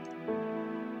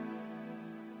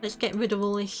 Let's get rid of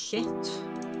all this shit.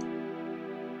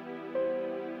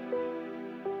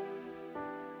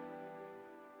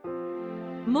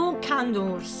 More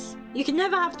candles. You can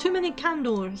never have too many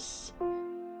candles.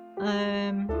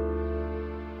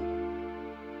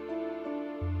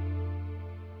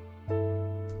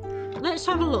 Let's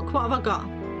have a look. What have I got?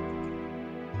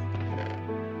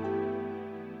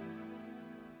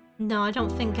 No, I don't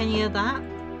think any of that.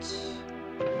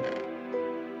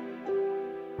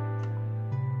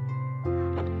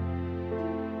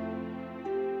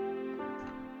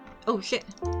 Oh shit.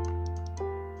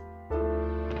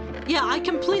 Yeah, I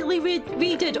completely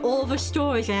redid all the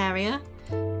storage area.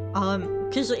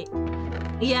 Cause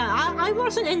yeah, I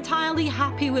wasn't entirely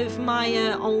happy with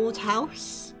my old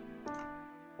house.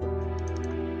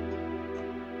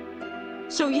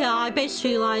 So yeah, I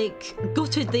basically like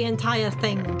gutted the entire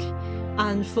thing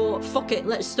and thought, fuck it,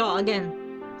 let's start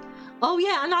again. Oh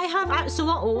yeah, and I have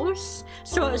axolotls,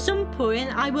 so at some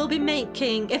point I will be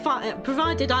making,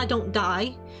 provided I don't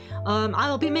die, I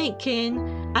will be making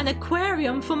an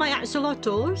aquarium for my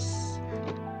axolotls.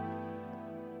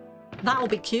 That'll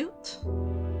be cute.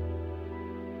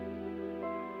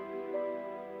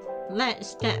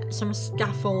 Let's get some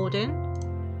scaffolding.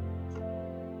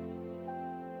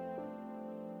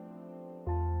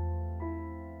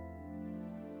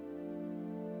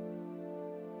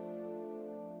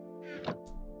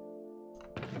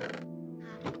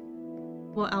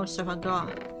 What else have I got?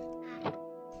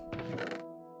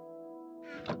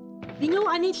 You know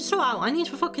what I need to sort out? I need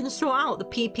to fucking sort out the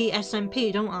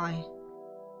PPSMP, don't I?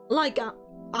 Like,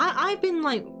 I've been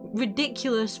like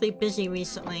ridiculously busy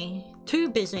recently. Too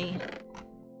busy.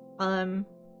 But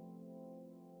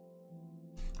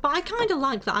I kind of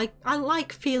like that. I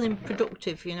like feeling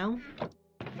productive, you know?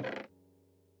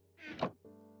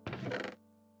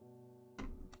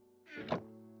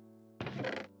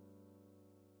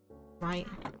 Right.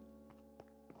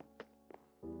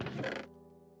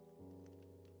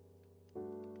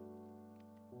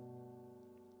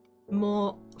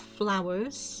 More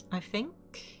flowers, I think.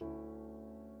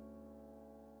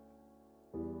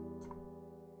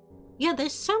 Yeah,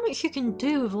 there's so much you can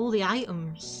do with all the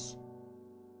items.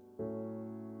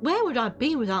 Where would I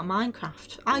be without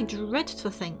Minecraft? I dread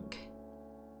to think.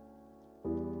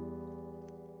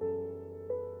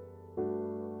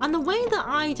 And the way that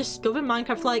I discovered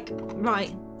Minecraft, like,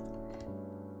 right.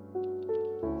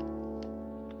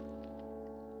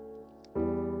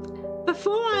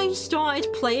 Before I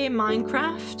started playing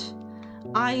Minecraft,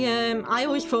 I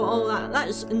always thought, oh,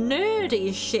 that's nerdy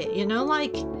as shit, you know,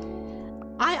 like,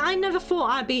 I never thought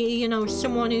I'd be, you know,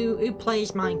 someone who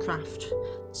plays Minecraft.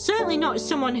 Certainly not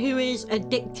someone who is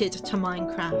addicted to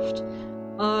Minecraft.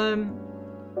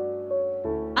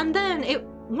 And then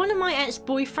one of my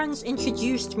ex-boyfriends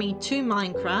introduced me to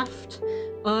Minecraft.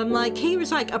 Like, he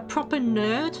was like a proper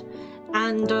nerd,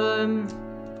 and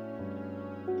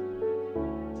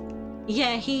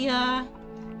yeah,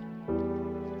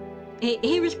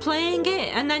 he was playing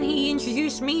it, and then he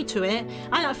introduced me to it,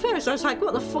 and at first I was like,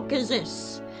 what the fuck is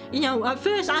this? You know, at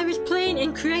first I was playing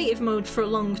in creative mode for a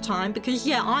long time, because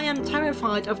yeah, I am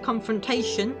terrified of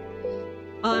confrontation.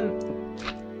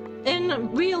 In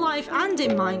real life and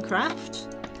in Minecraft.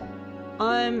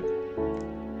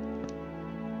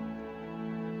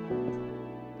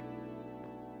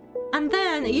 And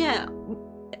then, yeah,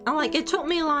 like, it took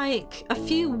me like a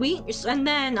few weeks, and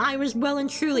then I was well and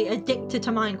truly addicted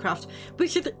to Minecraft,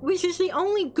 which is the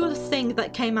only good thing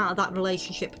that came out of that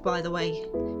relationship, by the way.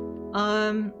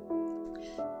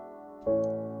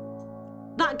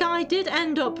 That guy did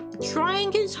end up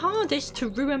trying his hardest to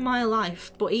ruin my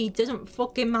life, but he didn't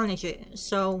fucking manage it.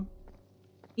 So,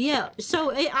 yeah.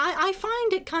 So I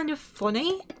find it kind of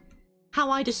funny how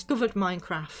I discovered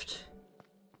Minecraft.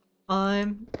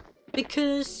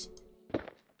 Because,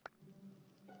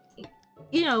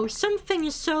 you know, something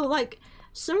is so, like,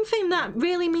 something that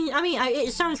really means, I mean,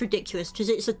 it sounds ridiculous because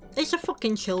it's a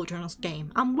fucking children's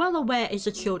game. I'm well aware it's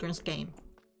a children's game.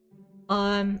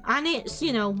 And it's,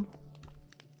 you know,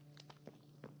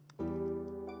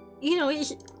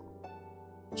 it's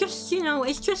just, you know,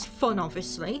 it's just fun,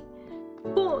 obviously.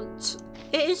 But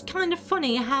it is kind of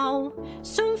funny how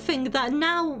something that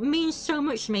now means so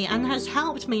much to me and has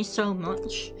helped me so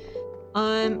much,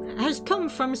 has come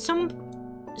from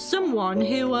someone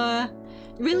who,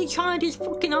 really tried his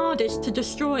fucking hardest to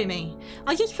destroy me.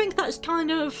 I just think that's kind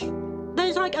of,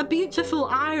 there's like a beautiful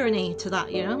irony to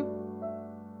that, you know?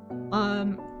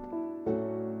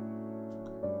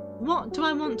 What do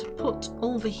I want to put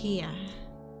over here?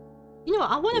 You know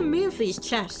what, I want to move these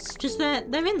chests, because they're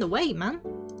in the way, man.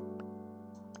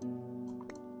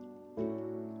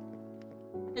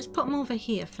 Let's put them over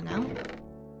here for now.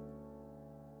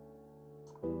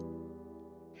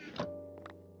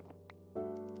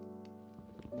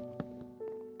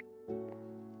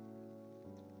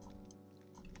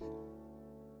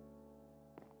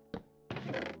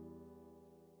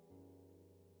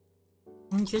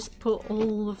 And just put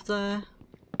all of the...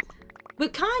 We're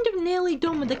kind of nearly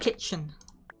done with the kitchen.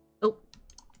 Oh.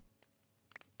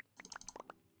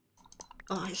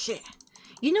 Oh shit.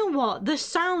 You know what? The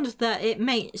sound that it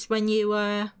makes when you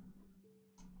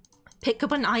pick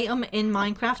up an item in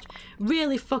Minecraft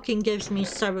really fucking gives me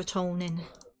serotonin.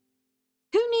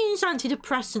 Who needs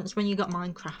antidepressants when you got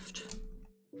Minecraft?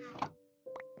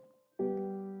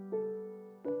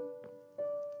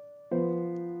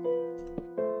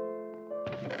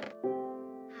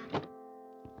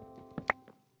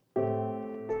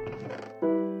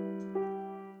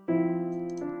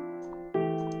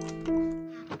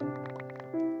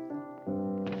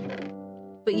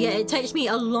 But yeah, it takes me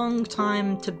a long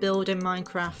time to build in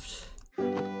Minecraft.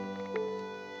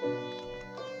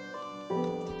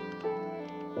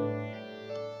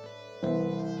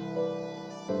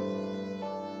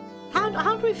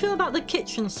 How do we feel about the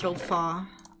kitchen so far?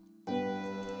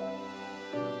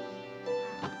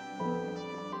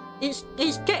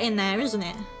 It's getting there, isn't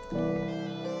it?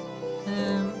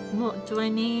 What do I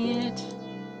need?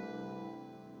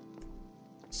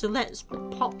 So let's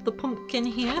pop the pumpkin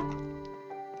here.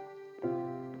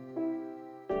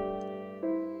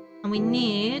 And we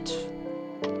need...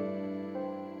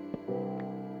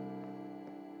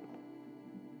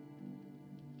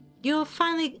 You're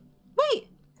finally... Wait!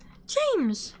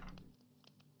 James!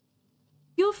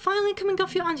 You're finally coming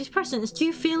off your antidepressants. Do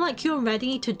you feel like you're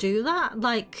ready to do that?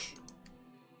 Like...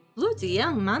 Bloody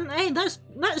hell, man. Hey, that's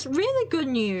really good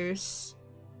news.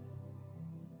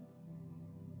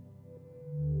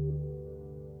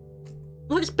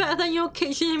 Looks better than your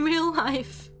kitchen in real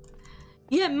life.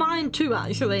 Yeah, mine too,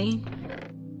 actually.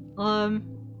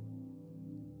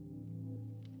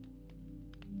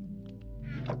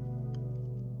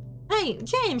 Hey,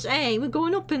 James, hey, we're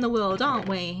going up in the world, aren't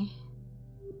we?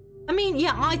 I mean,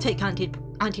 yeah, I take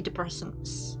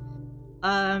antidepressants.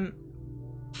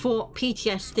 For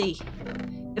PTSD.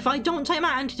 If I don't take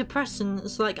my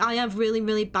antidepressants, like, I have really,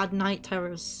 really bad night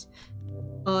terrors.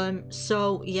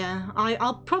 So, yeah,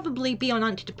 I'll probably be on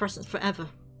antidepressants forever.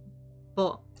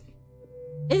 But...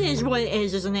 it is what it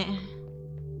is, isn't it?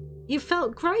 You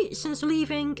felt great since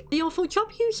leaving the awful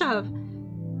job you have.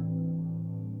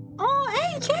 Oh,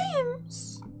 hey,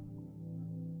 James!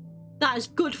 That is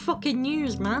good fucking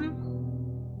news, man.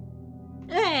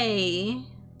 Hey!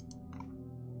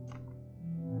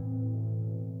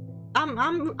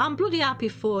 I'm bloody happy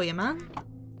for you, man.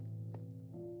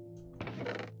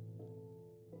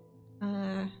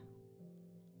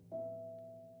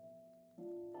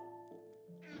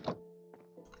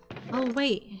 Oh,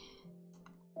 wait.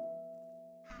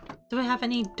 Do I have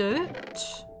any dirt?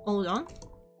 Hold on.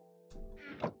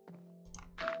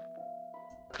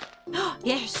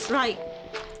 Yes, right.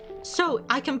 So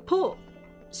I can put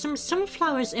some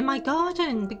sunflowers in my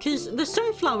garden because the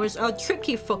sunflowers are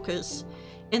tricky fuckers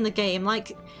in the game.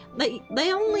 Like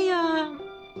they only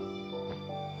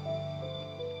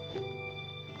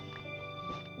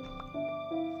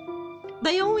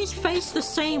they always face the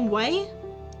same way,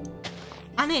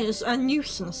 and it is a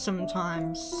nuisance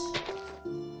sometimes.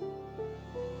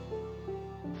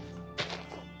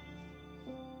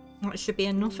 That should be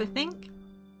enough, I think.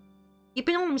 You've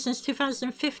been on them since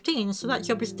 2015, so that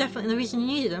job is definitely the reason you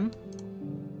needed them.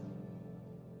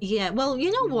 Yeah, well,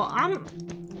 you know what,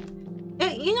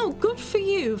 you know, good for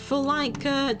you for, like,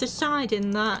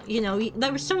 deciding that, you know,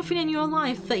 there was something in your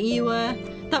life that you,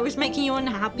 that was making you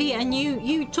unhappy, and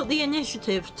you took the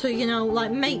initiative to, you know,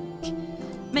 like, make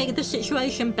the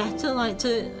situation better, like,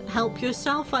 to help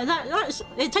yourself. Like,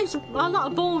 it takes a lot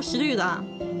of balls to do that.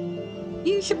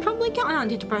 You should probably get on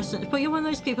antidepressants, but you're one of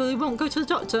those people who won't go to the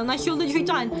doctor unless you're literally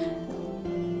dying.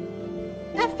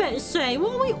 FSA,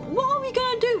 what are we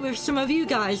gonna do with some of you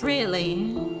guys,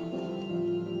 really?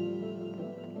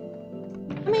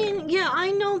 I mean, yeah, I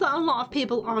know that a lot of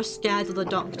people are scared of the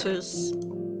doctors.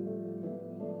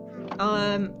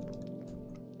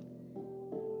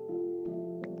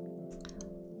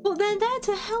 But they're there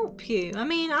to help you. I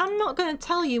mean, I'm not going to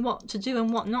tell you what to do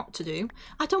and what not to do.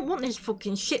 I don't want this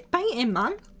fucking shit painting,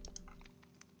 man.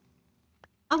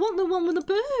 I want the one with the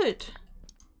bird.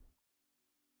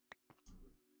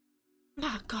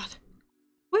 Oh, God.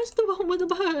 Where's the one with the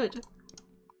bird?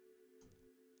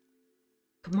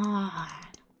 Come on.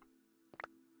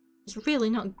 It's really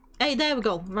not... Hey, there we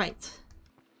go. Right.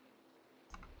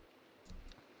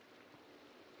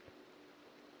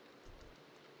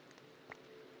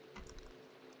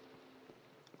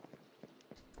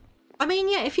 I mean,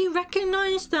 yeah, if you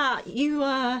recognise that you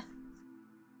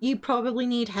probably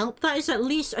need help, that is at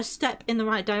least a step in the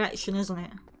right direction, isn't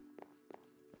it?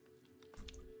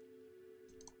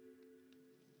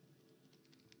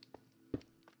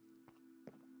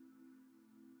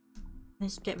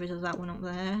 Let's get rid of that one up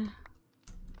there.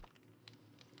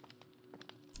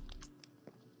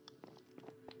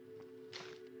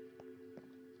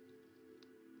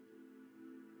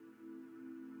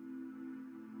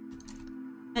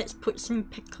 Let's put some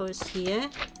pickles here.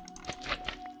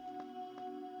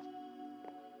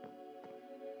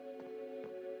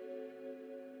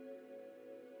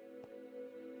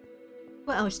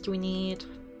 What else do we need?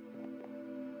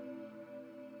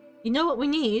 You know what we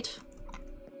need?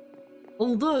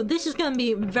 Although this is going to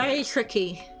be very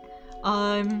tricky.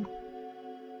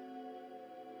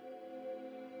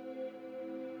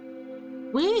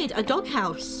 We need a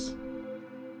doghouse.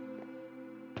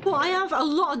 But I have a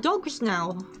lot of dogs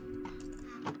now.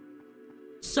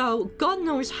 So God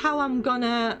knows how I'm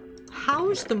gonna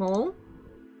house them all.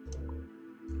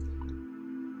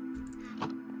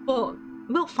 But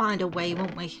we'll find a way,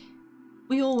 won't we?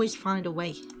 We always find a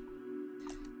way.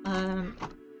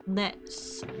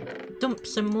 Let's dump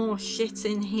some more shit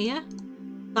in here.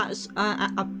 That's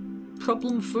a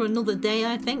problem for another day,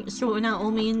 I think. Sorting out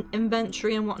all my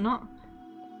inventory and whatnot.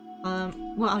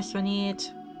 What else do I need?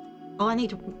 Oh, I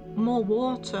need more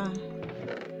water.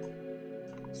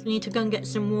 So we need to go and get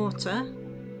some water.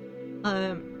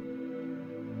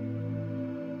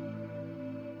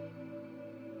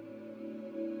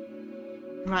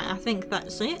 Right, I think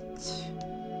that's it.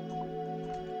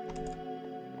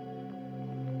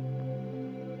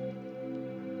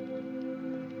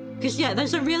 Because, yeah,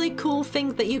 there's a really cool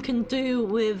thing that you can do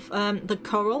with the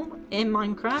coral in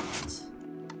Minecraft.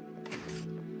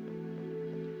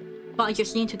 But I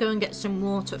just need to go and get some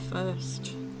water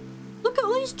first. Look at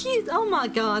all these cute... Oh my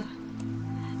god.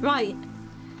 Right.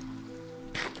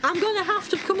 I'm gonna have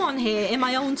to come on here in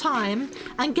my own time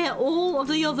and get all of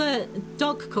the other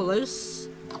dog colours.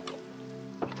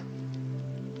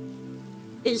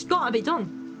 It's gotta be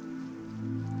done.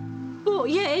 But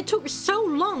yeah, it took so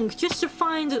long just to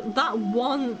find that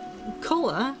one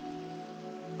colour.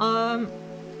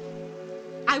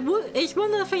 It's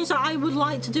one of the things that I would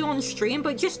like to do on stream,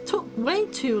 but it just took way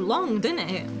too long, didn't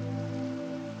it?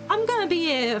 I'm gonna be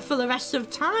here for the rest of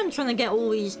time trying to get all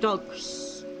these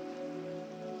dogs.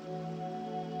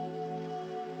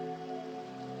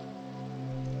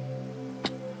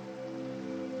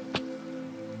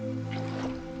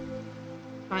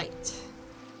 Right.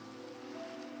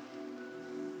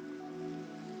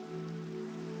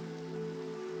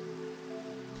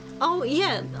 Oh,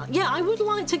 yeah, I would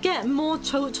like to get more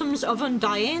totems of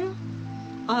Undying.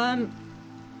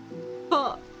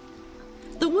 But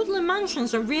the woodland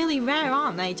mansions are really rare,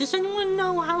 aren't they? Does anyone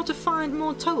know how to find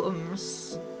more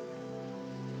totems?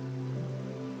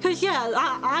 Because yeah,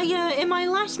 I in my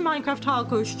last Minecraft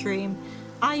hardcore stream,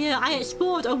 I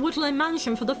explored a woodland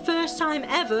mansion for the first time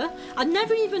ever. I'd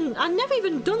never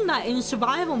even done that in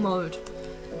survival mode.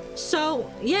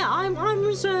 So yeah, I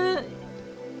was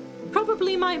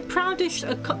probably my proudest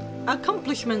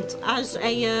accomplishment as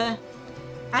a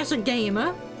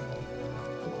gamer.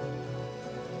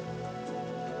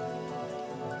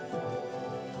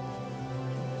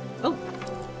 Oh.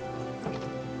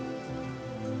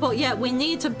 But yeah, we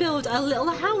need to build a little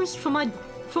house for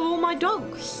all my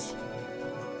dogs.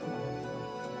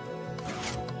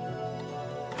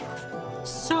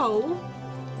 So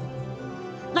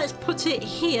let's put it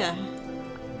here.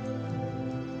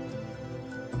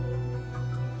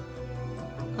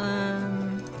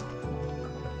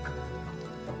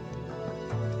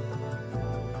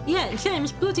 Yeah,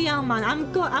 James, bloody hell, man.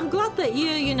 I'm glad that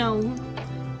you're, you know,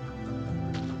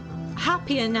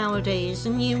 happier nowadays,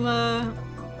 and you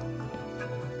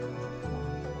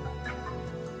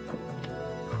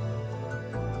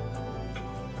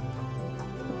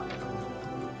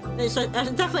it's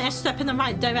definitely a step in the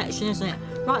right direction, isn't it?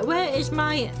 Right, where is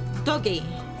my doggy?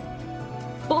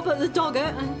 Bobbert the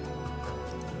dogger.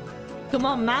 Come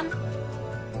on, man.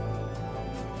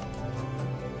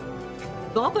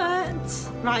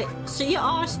 Bobbert! Right, sit your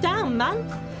arse down, man.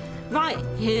 Right,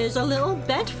 here's a little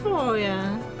bed for you.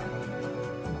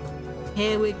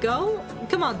 Here we go.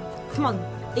 Come on, come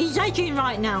on. He's edging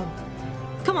right now.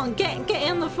 Come on, get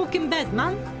in the fucking bed,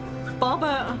 man.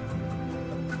 Bobbert.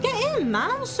 Get in,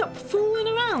 man. Stop fooling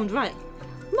around. Right,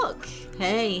 look.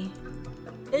 Hey.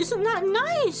 Isn't that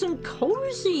nice and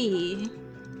cozy?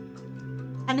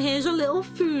 And here's a little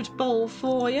food bowl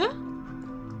for you.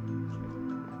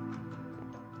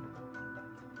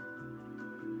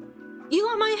 You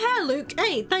like my hair, Luke?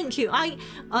 Hey, thank you. I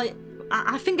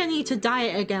think I need to dye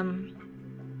it again.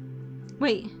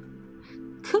 Wait.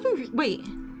 Wait.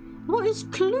 What is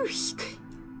Klusk?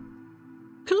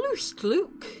 Klusk,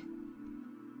 Luke?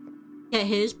 Yeah,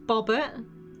 here's Bobbert.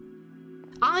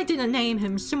 I didn't name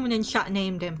him. Someone in chat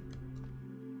named him.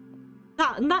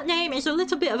 That name is a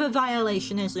little bit of a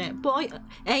violation, isn't it? But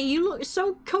hey, you look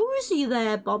so cozy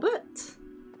there, Bobbert.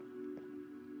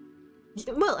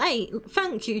 Well, hey,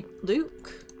 thank you,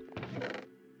 Luke.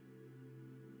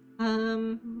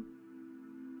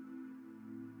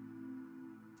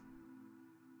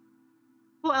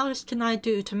 What else can I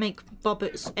do to make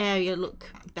Bobbert's area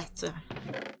look better?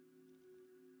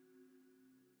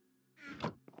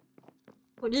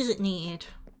 What does it need?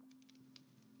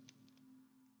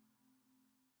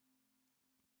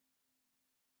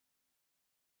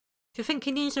 Do you think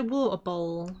he needs a water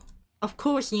bowl? Of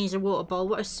course he needs a water bowl.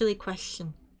 What a silly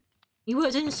question. You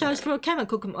worked in sales for a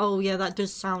chemical company. Oh yeah, that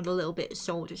does sound a little bit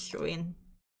soul destroying.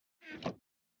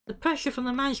 The pressure from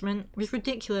the management was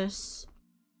ridiculous.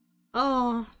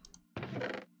 Oh.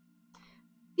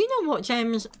 You know what,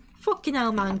 James? Fucking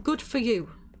hell, man. Good for you.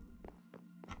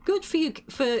 Good for you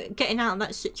for getting out of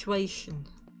that situation.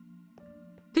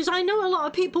 Because I know a lot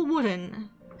of people wouldn't.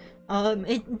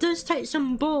 It does take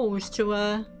some balls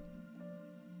to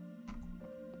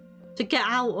get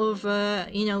out of,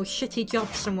 you know, shitty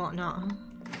jobs and whatnot.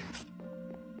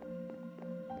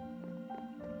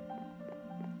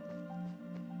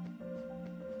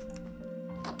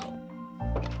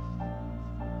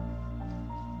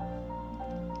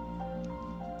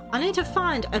 I need to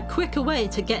find a quicker way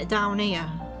to get down here.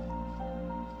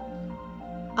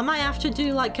 I might have to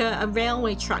do like a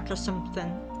railway track or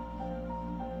something.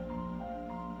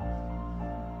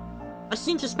 I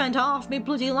seem to spend half my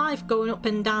bloody life going up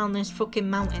and down this fucking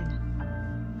mountain.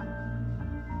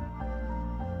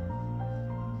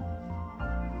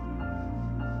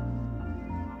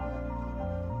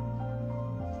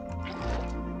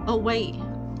 Oh wait.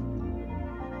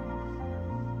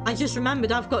 I just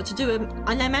remembered I've got to do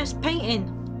an MS painting.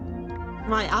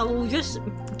 Right, I will just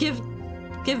give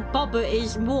Bobbert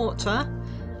his water.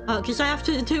 Because I have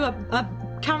to do a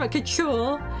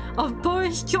caricature of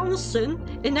Boris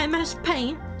Johnson in MS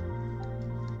Paint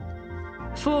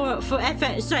for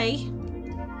FXA.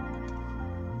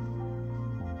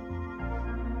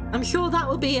 I'm sure that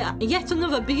will be yet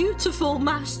another beautiful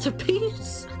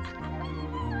masterpiece.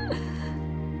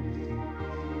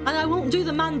 And I won't do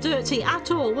the man dirty at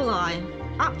all, will I?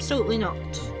 Absolutely not.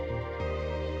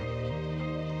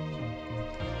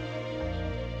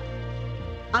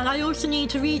 And I also need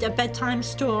to read a bedtime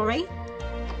story.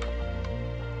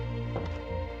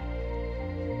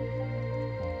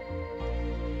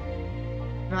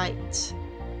 Right.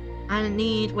 I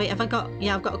need... Wait, have I got...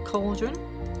 Yeah, I've got a cauldron.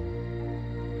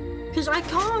 Because I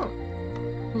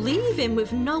can't leave him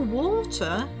with no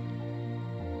water.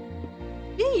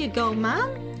 Here you go,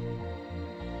 man.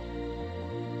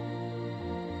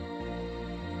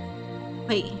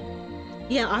 Wait.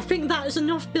 Yeah, I think that is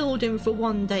enough building for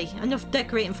one day. Enough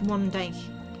decorating for one day.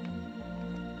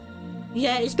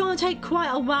 Yeah, it's gonna take quite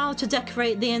a while to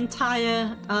decorate the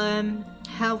entire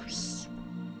house.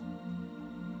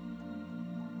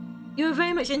 You were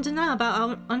very much in denial about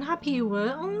how unhappy you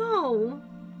were. Oh no.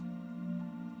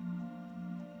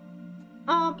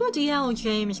 Oh bloody hell,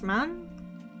 James, man.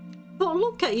 But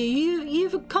look at you.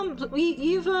 You've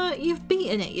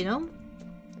beaten it, you know.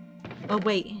 Oh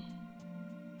wait.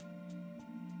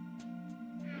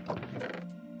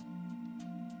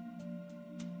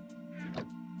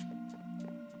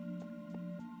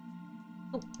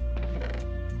 Oh.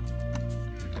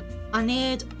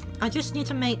 I just need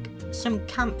to make some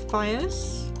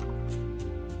campfires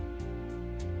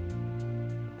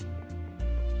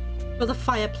for the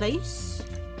fireplace.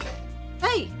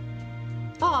 Hey!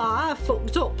 Oh, I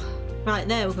fucked up. Right,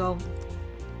 there we go.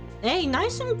 Hey,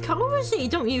 nice and cozy,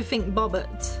 don't you think,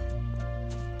 Bobbert?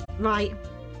 Right.